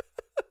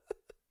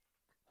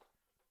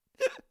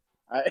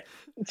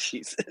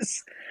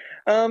 Jesus.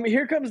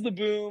 Here Comes the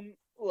Boom.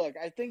 Look,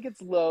 I think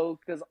it's low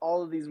because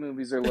all of these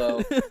movies are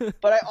low.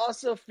 But I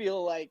also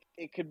feel like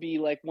it could be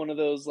like one of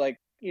those, like,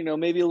 you know,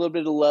 maybe a little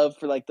bit of love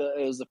for like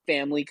it was a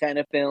family kind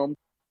of film.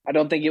 I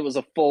don't think it was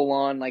a full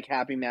on like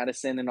Happy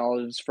Madison and all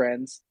of his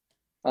friends.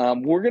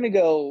 We're going to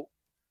go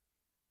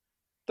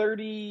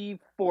 34%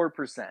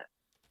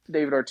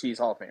 David Ortiz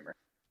Hall of Famer.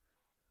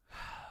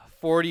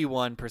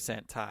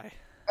 41% Ty.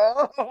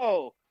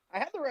 Oh, I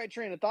had the right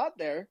train of thought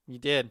there. You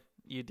did.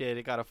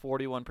 It got a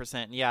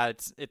 41%. Yeah,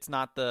 it's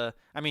not the.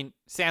 I mean,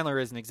 Sandler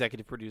is an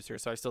executive producer,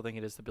 so I still think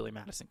it is the Billy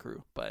Madison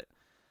crew. But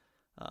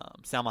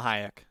Salma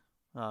Hayek,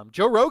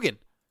 Joe Rogan,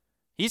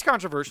 he's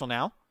controversial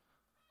now.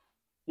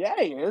 Yeah,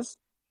 he is.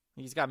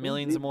 He's got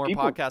millions of more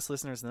podcast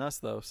listeners than us,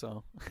 though.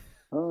 So,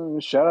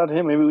 shout out to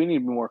him. Maybe we need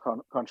to be more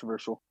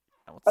controversial.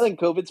 I think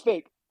COVID's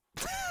fake.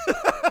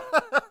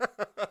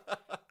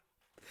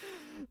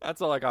 That's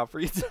all I got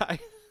for you, Ty.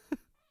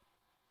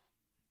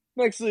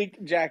 Next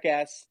week,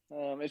 Jackass.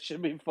 It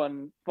should be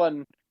fun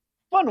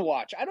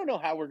watch. I don't know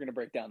how we're going to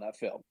break down that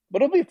film,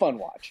 but it'll be a fun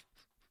watch.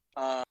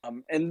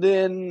 And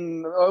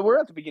then we're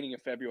at the beginning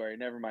of February.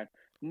 Never mind.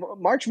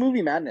 March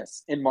Movie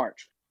Madness in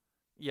March.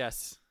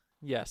 Yes.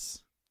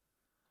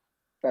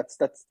 That's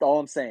all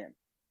I'm saying.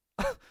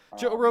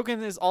 Joe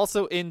Rogan is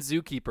also in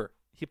Zookeeper.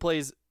 He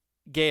plays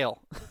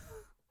Gale.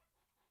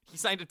 He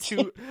signed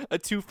a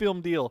two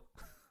film deal.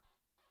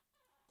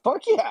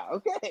 Fuck yeah,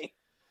 okay.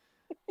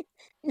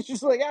 He's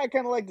just like, I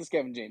kind of like this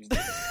Kevin James dude.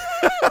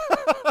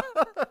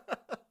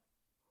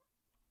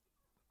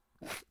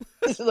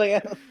 This is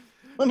like,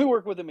 let me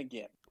work with him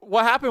again.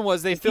 What happened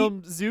was they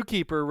filmed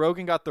Zookeeper,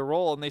 Rogan got the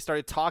role, and they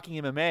started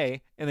talking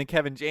MMA, and then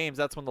Kevin James,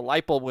 that's when the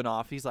light bulb went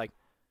off. He's like,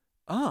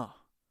 oh,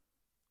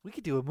 we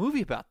could do a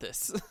movie about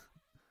this.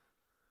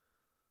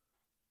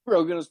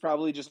 Rogan was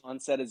probably just on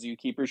set as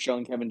Zookeeper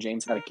showing Kevin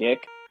James how to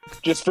kick,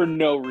 just for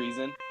no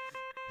reason.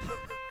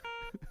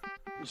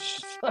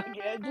 Just like,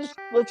 yeah, just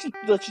let's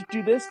just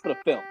do this, but a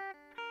film.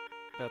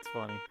 That's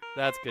funny.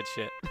 That's good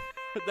shit.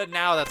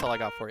 Now that's all I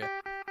got for you.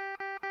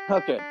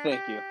 Okay,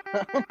 thank you.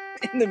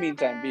 In the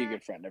meantime, be a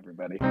good friend,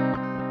 everybody.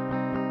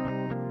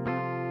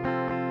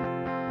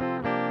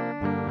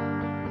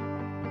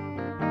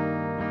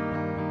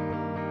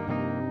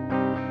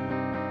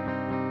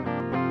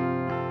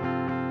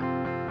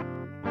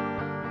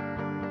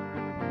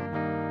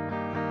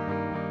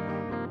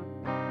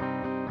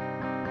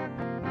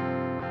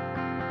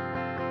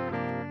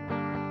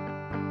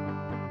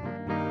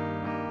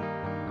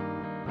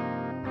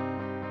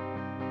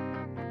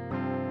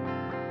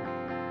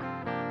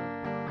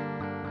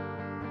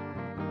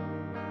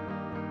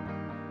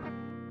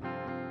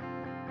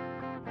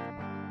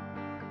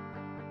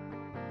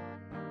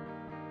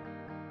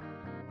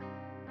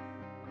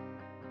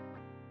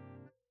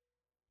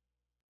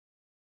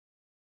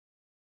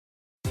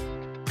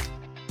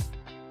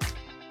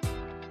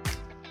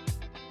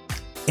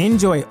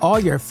 Enjoy all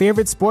your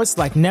favorite sports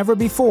like never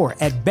before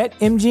at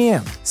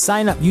BetMGM.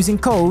 Sign up using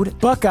code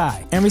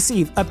Buckeye and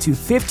receive up to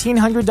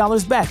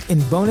 $1,500 back in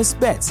bonus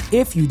bets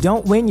if you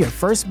don't win your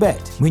first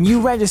bet. When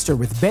you register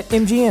with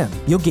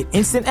BetMGM, you'll get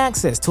instant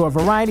access to a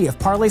variety of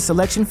parlay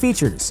selection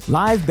features,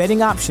 live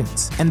betting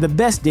options, and the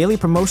best daily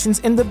promotions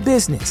in the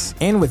business.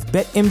 And with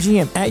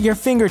BetMGM at your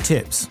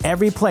fingertips,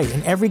 every play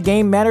and every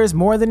game matters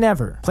more than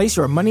ever. Place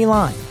your money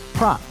line,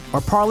 prop, or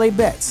parlay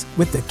bets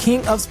with the king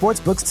of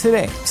sportsbooks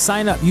today.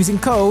 Sign up using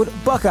code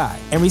Buckeye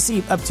and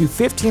receive up to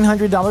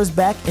 $1,500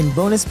 back in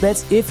bonus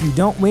bets if you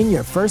don't win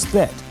your first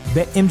bet.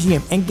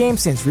 BetMGM and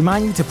GameSense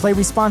remind you to play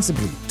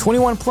responsibly.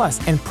 21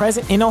 plus and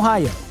present in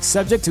Ohio,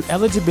 subject to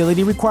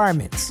eligibility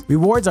requirements.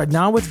 Rewards are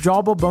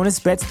non-withdrawable bonus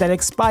bets that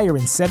expire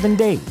in 7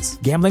 days.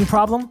 Gambling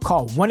problem?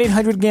 Call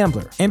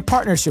 1-800-GAMBLER in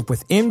partnership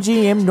with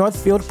MGM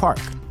Northfield Park.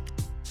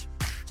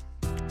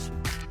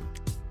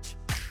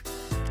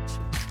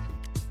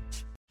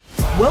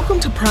 Welcome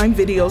to Prime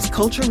Video's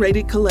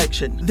Culture-Rated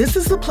Collection. This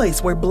is the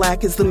place where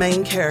Black is the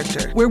main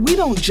character, where we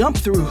don't jump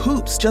through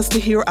hoops just to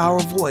hear our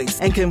voice,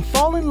 and can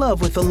fall in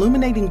love with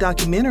illuminating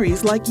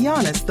documentaries like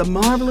Giannis, The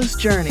Marvelous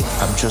Journey.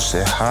 I'm just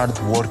a hard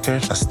worker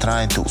that's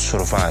trying to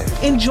survive.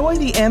 Enjoy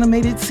the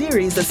animated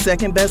series, The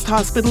Second Best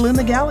Hospital in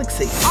the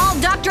Galaxy. All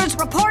doctors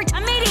report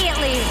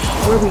immediately!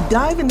 Where we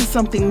dive into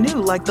something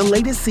new like the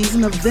latest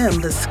season of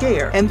Them, The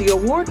Scare, and the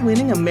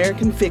award-winning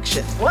American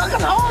Fiction.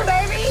 Welcome home,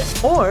 baby!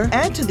 Or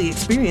add to the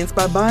experience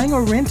by buying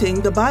or renting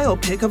the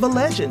biopic of a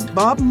legend,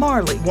 Bob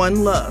Marley,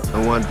 One Love.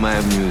 I want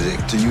my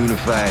music to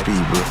unify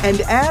people.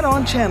 And add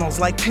on channels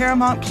like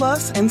Paramount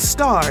Plus and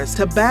Stars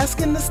to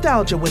bask in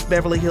nostalgia with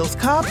Beverly Hills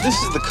Cop. This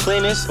is the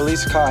cleanest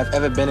police car I've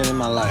ever been in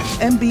my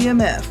life. And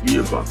BMF.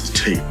 You're about to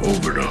take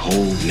over the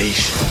whole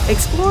nation.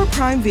 Explore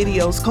Prime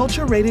Video's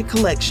Culture-Rated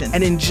Collection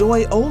and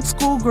enjoy old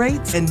school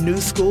greats and new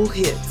school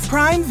hits.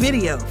 Prime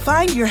Video.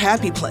 Find your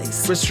happy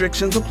place.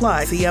 Restrictions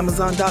apply. See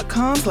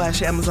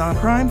Amazon.com/Amazon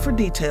Prime for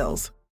details.